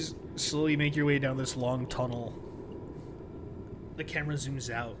guys slowly make your way down this long tunnel, the camera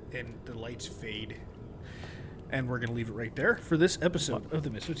zooms out and the lights fade. And we're going to leave it right there for this episode of The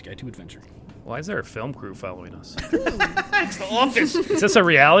Misfits Guide to Adventure. Why is there a film crew following us? It's The Office! Is this a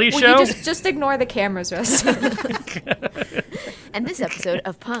reality show? You just ignore the cameras, Russ. And this episode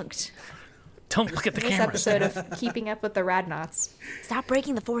of Punked. Don't look at the This cameras. episode of Keeping Up with the Radnauts. Stop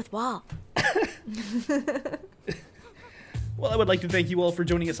breaking the fourth wall. Well, I would like to thank you all for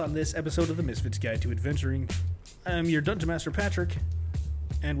joining us on this episode of The Misfits Guide to Adventuring. I'm your Dungeon Master, Patrick.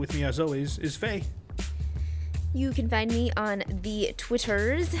 And with me, as always, is Faye. You can find me on the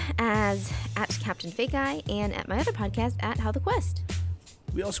Twitters as @CaptainFakeEye and at my other podcast @HowTheQuest.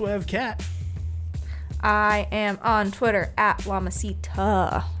 We also have Kat. I am on Twitter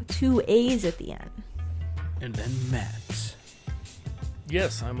 @Lamacita. 2 A's at the end. And then Matt.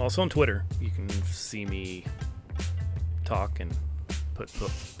 Yes, I'm also on Twitter. You can see me talk and put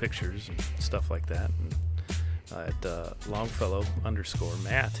pictures and stuff like that. And, at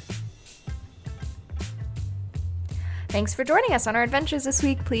Longfellow_Matt. Thanks for joining us on our adventures this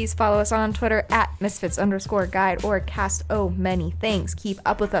week. Please follow us on Twitter @Misfits_Guide or Cast Many Things. Keep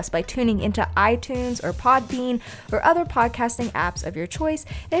up with us by tuning into iTunes or Podbean or other podcasting apps of your choice.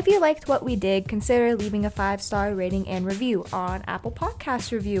 And if you liked what we did, consider leaving a 5-star rating and review on Apple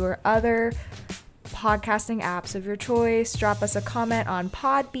Podcast Review or other podcasting apps of your choice. Drop us a comment on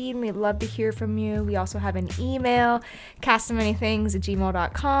Podbean. We'd love to hear from you. We also have an email,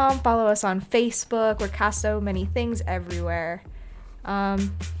 castomanythings@gmail.com. Follow us on Facebook. We're Casto Many Things everywhere.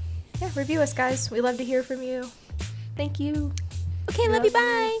 Review us, guys. We love to hear from you. Thank you. Okay, love you,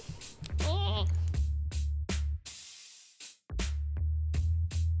 bye.